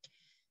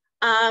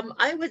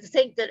 I would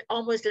think that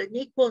almost an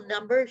equal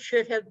number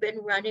should have been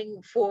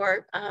running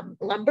for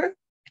lumber.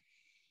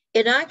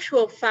 In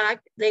actual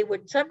fact, they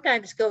would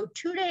sometimes go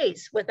 2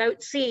 days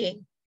without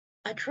seeing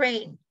a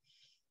train.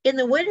 In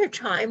the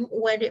wintertime,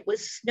 when it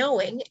was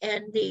snowing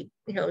and the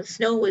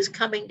snow was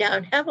coming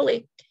down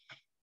heavily,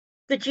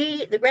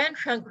 the Grand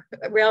Trunk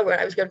Railroad,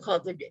 I was going to call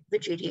it the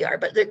GTR,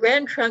 but the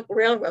Grand Trunk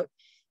Railroad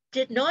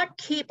did not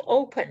keep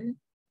open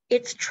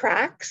its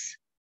tracks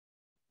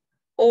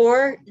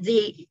or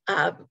the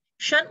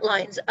shunt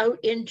lines out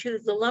into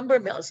the lumber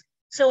mills.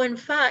 So in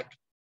fact,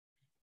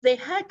 they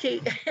had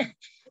to,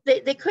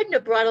 they couldn't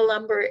have brought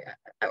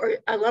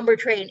a lumber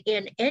train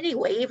in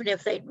anyway, even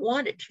if they'd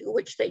wanted to,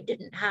 which they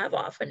didn't have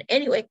often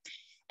anyway.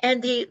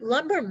 And the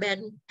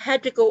lumbermen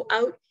had to go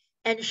out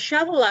and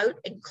shovel out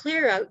and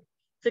clear out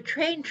the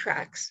train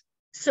tracks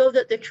so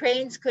that the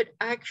trains could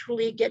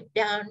actually get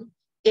down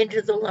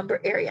into the lumber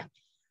area.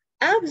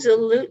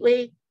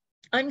 Absolutely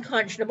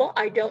unconscionable.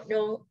 I don't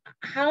know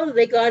how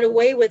they got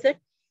away with it.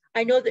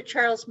 I know that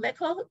Charles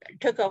Mickle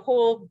took a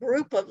whole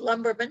group of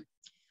lumbermen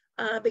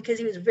because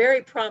he was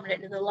very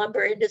prominent in the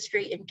lumber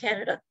industry in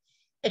Canada.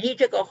 And he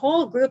took a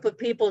whole group of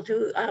people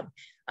to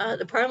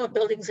the Parliament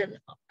buildings in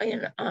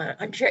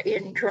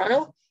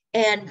Toronto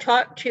and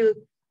talked to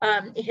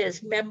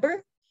his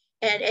member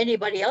and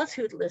anybody else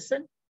who'd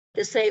listen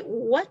to say,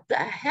 what the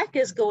heck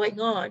is going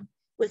on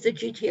with the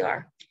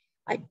GTR?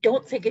 I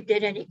don't think it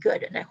did any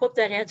good. And I hope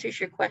that answers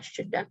your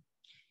question, Doug.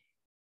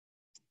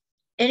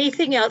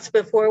 Anything else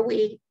before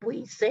we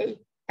say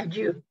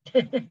adieu?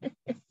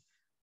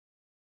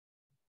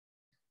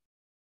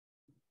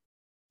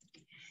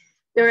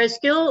 There are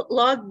still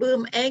log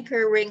boom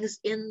anchor rings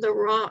in the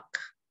rock.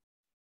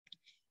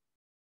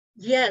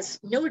 Yes,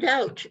 no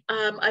doubt.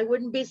 I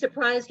wouldn't be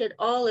surprised at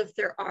all if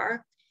there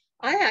are.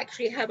 I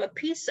actually have a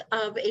piece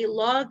of a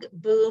log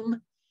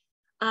boom.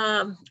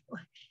 One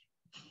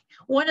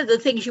of the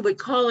things you would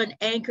call an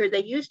anchor,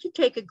 they used to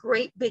take a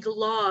great big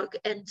log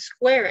and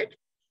square it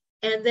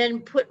and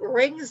then put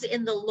rings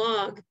in the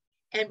log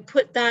and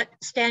put that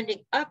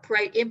standing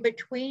upright in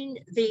between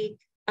the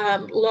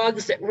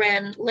logs that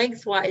ran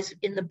lengthwise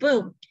in the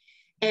boom.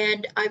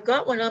 And I've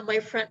got one on my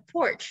front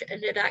porch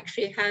and it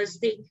actually has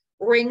the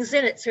rings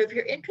in it. So if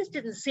you're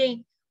interested in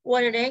seeing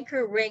what an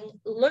anchor ring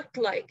looked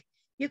like,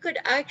 you could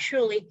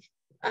actually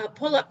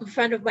pull up in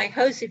front of my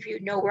house if you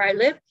know where I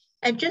live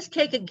and just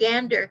take a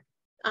gander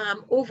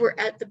over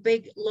at the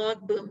big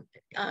log boom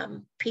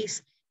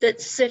piece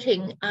that's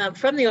sitting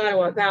from the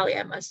Ottawa Valley,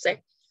 I must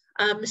say,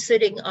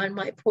 sitting on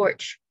my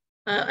porch.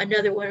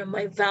 Another one of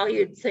my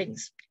valued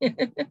things.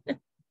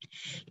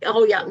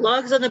 Oh yeah,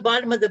 logs on the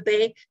bottom of the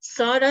bay,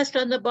 sawdust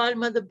on the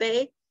bottom of the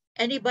bay.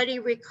 Anybody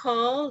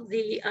recall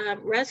the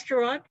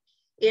restaurant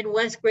in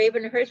West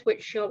Gravenhurst,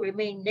 which shall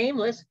remain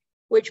nameless,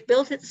 which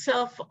built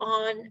itself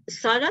on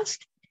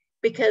sawdust?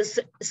 Because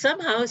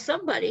somehow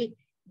somebody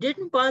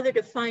didn't bother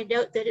to find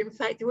out that in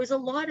fact there was a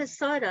lot of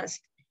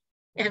sawdust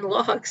and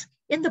logs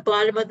in the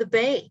bottom of the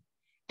bay.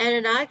 And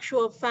in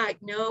actual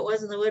fact, no, it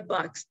wasn't the wood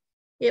box.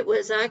 It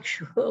was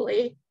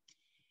actually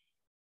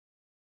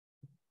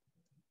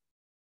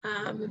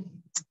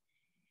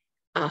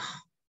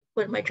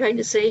what am I trying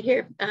to say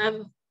here?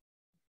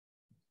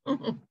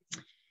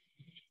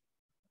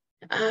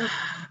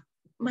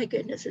 My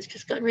goodness, it's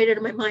just gone right out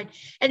of my mind.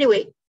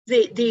 Anyway,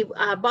 the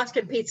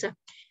Boston Pizza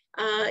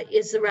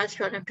is the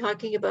restaurant I'm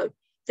talking about.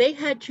 They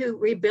had to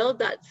rebuild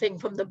that thing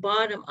from the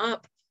bottom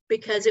up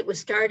because it was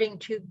starting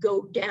to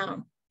go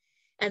down.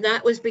 And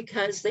that was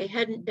because they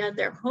hadn't done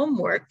their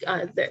homework,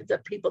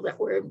 the people that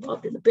were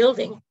involved in the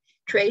building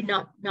trade,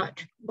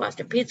 not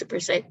Boston Pizza per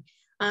se.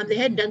 They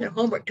hadn't done their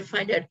homework to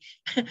find out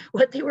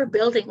what they were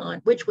building on,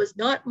 which was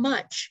not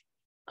much,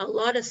 a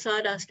lot of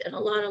sawdust and a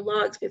lot of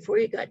logs before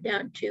you got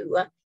down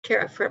to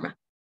terra firma.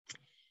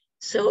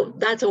 So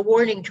that's a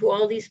warning to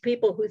all these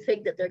people who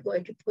think that they're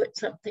going to put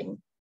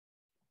something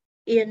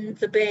in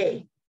the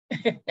bay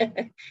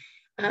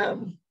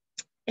and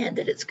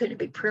that it's going to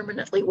be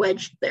permanently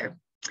wedged there.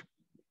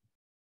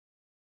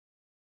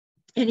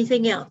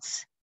 Anything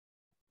else?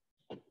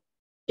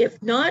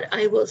 If not,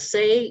 I will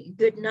say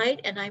good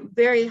night, and I'm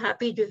very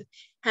happy to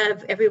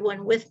have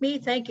everyone with me.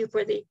 Thank you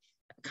for the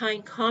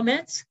kind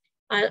comments.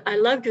 I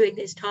love doing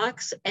these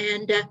talks,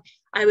 and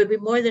I would be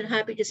more than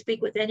happy to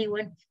speak with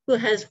anyone who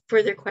has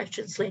further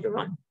questions later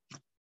on.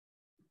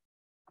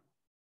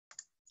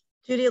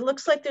 Judy, it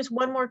looks like there's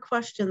one more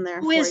question there.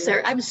 Who is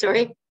there? I'm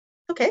sorry.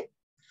 Okay.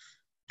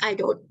 I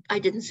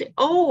didn't see.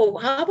 Oh,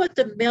 how about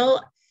the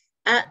mill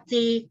at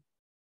the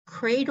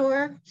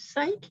Crador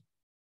site?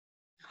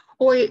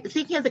 Or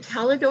thinking of the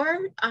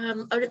Calidor,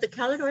 out at the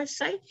Calidor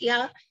site?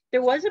 Yeah,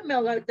 there was a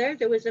mill out there.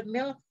 There was a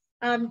mill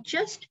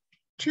just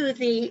to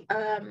the,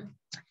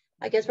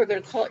 I guess we're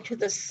going to call it to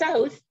the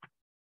south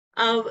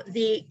of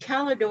the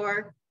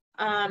Calidor,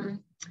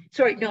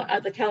 sorry, no,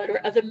 of the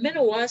Calidor, of the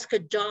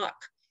Minnewaska dock.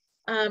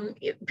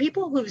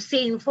 People who've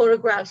seen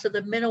photographs of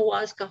the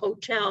Minnewaska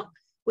Hotel,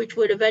 which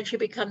would eventually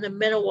become the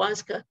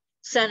Minnewaska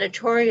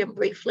Sanatorium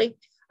briefly,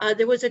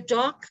 there was a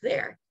dock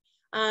there.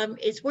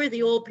 It's where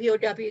the old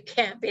POW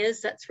camp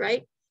is, that's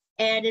right.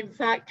 And in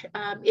fact,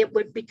 it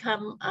would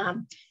become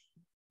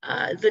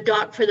the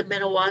dock for the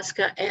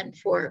Minnewaska and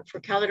for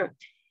Calidor.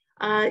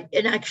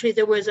 And actually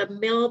there was a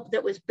mill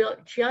that was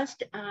built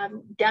just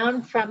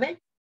down from it.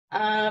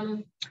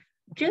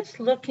 Just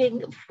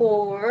looking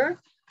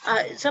for,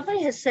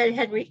 somebody has said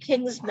Henry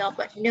King's mill,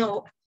 but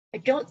no, I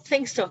don't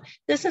think so.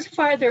 This is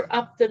farther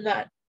up than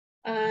that.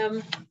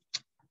 I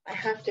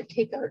have to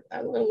take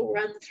a little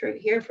run through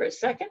here for a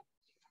second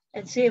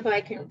and see if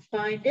I can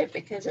find it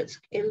because it's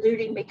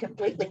eluding me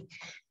completely.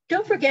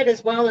 Don't forget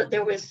as well that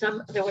there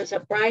was a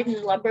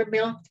Bryden lumber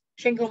mill,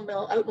 shingle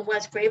mill out in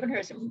West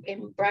Gravenhurst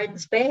in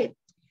Bryden's Bay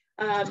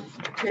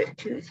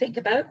to think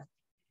about.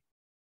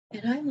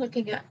 And I'm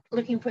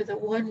looking for the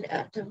one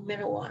at the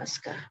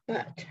Minnewaska,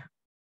 but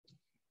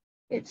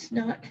it's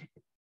not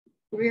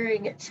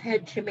rearing its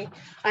head to me.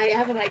 I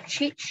have my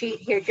cheat sheet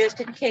here just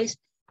in case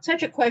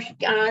such a question.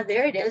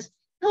 There it is,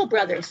 Hill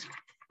Brothers.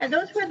 And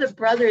those were the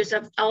brothers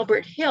of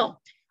Albert Hill.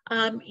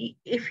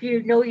 If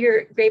you know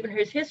your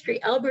Gravenhurst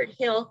history, Albert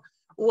Hill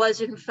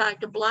was in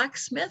fact a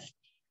blacksmith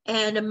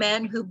and a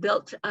man who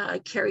built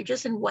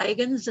carriages and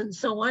wagons and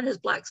so on, as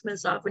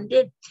blacksmiths often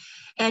did.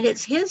 And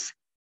it's his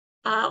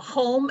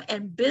home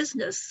and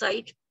business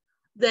site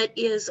that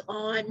is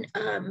on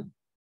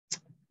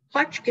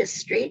Hotchkiss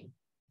Street,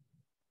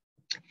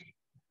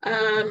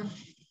 on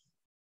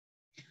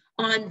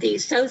the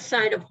south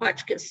side of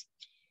Hotchkiss.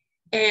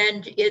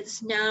 And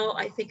it's now,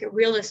 I think, a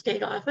real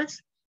estate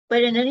office.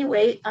 But in any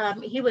way,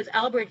 he was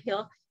Albert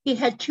Hill. He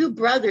had two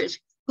brothers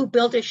who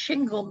built a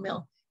shingle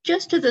mill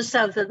just to the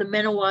south of the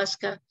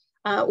Minnewaska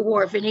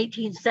Wharf in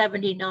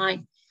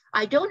 1879.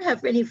 I don't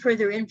have any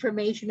further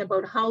information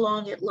about how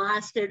long it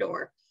lasted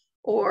or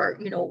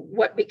you know,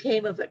 what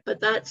became of it, but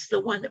that's the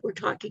one that we're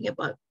talking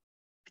about.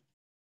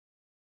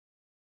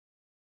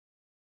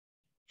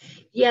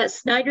 Yes,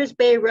 Snyder's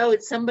Bay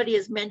Road, somebody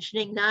is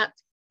mentioning that.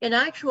 In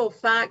actual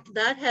fact,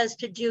 that has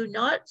to do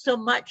not so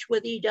much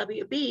with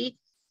EWB,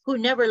 who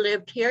never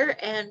lived here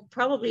and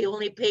probably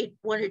only paid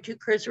 1 or 2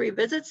 cursory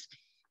visits,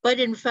 but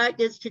in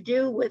fact, it's to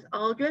do with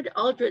Aldred,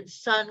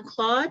 Aldred's son,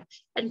 Claude,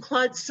 and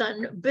Claude's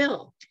son,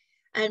 Bill.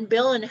 And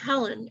Bill and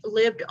Helen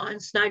lived on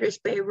Snyder's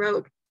Bay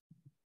Road.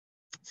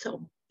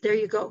 So there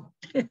you go.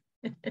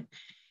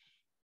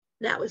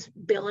 That was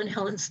Bill and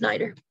Helen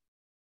Snyder.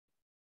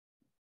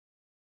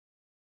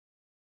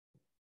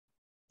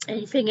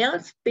 Anything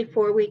else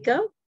before we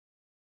go?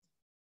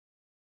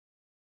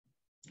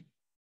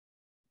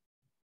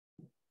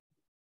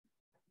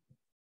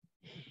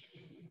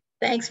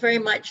 Thanks very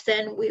much.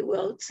 Then we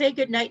will say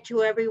goodnight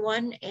to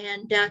everyone,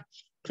 and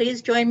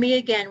please join me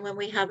again when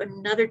we have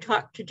another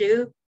talk to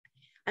do.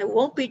 I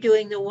won't be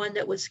doing the one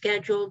that was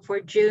scheduled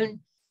for June.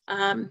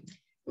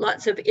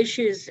 Lots of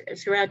issues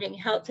surrounding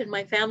health in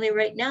my family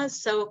right now,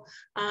 so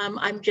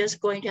I'm just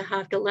going to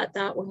have to let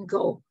that one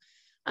go.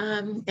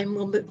 And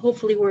we'll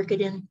hopefully work it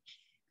in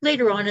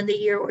later on in the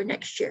year or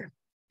next year.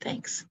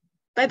 Thanks.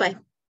 Bye-bye.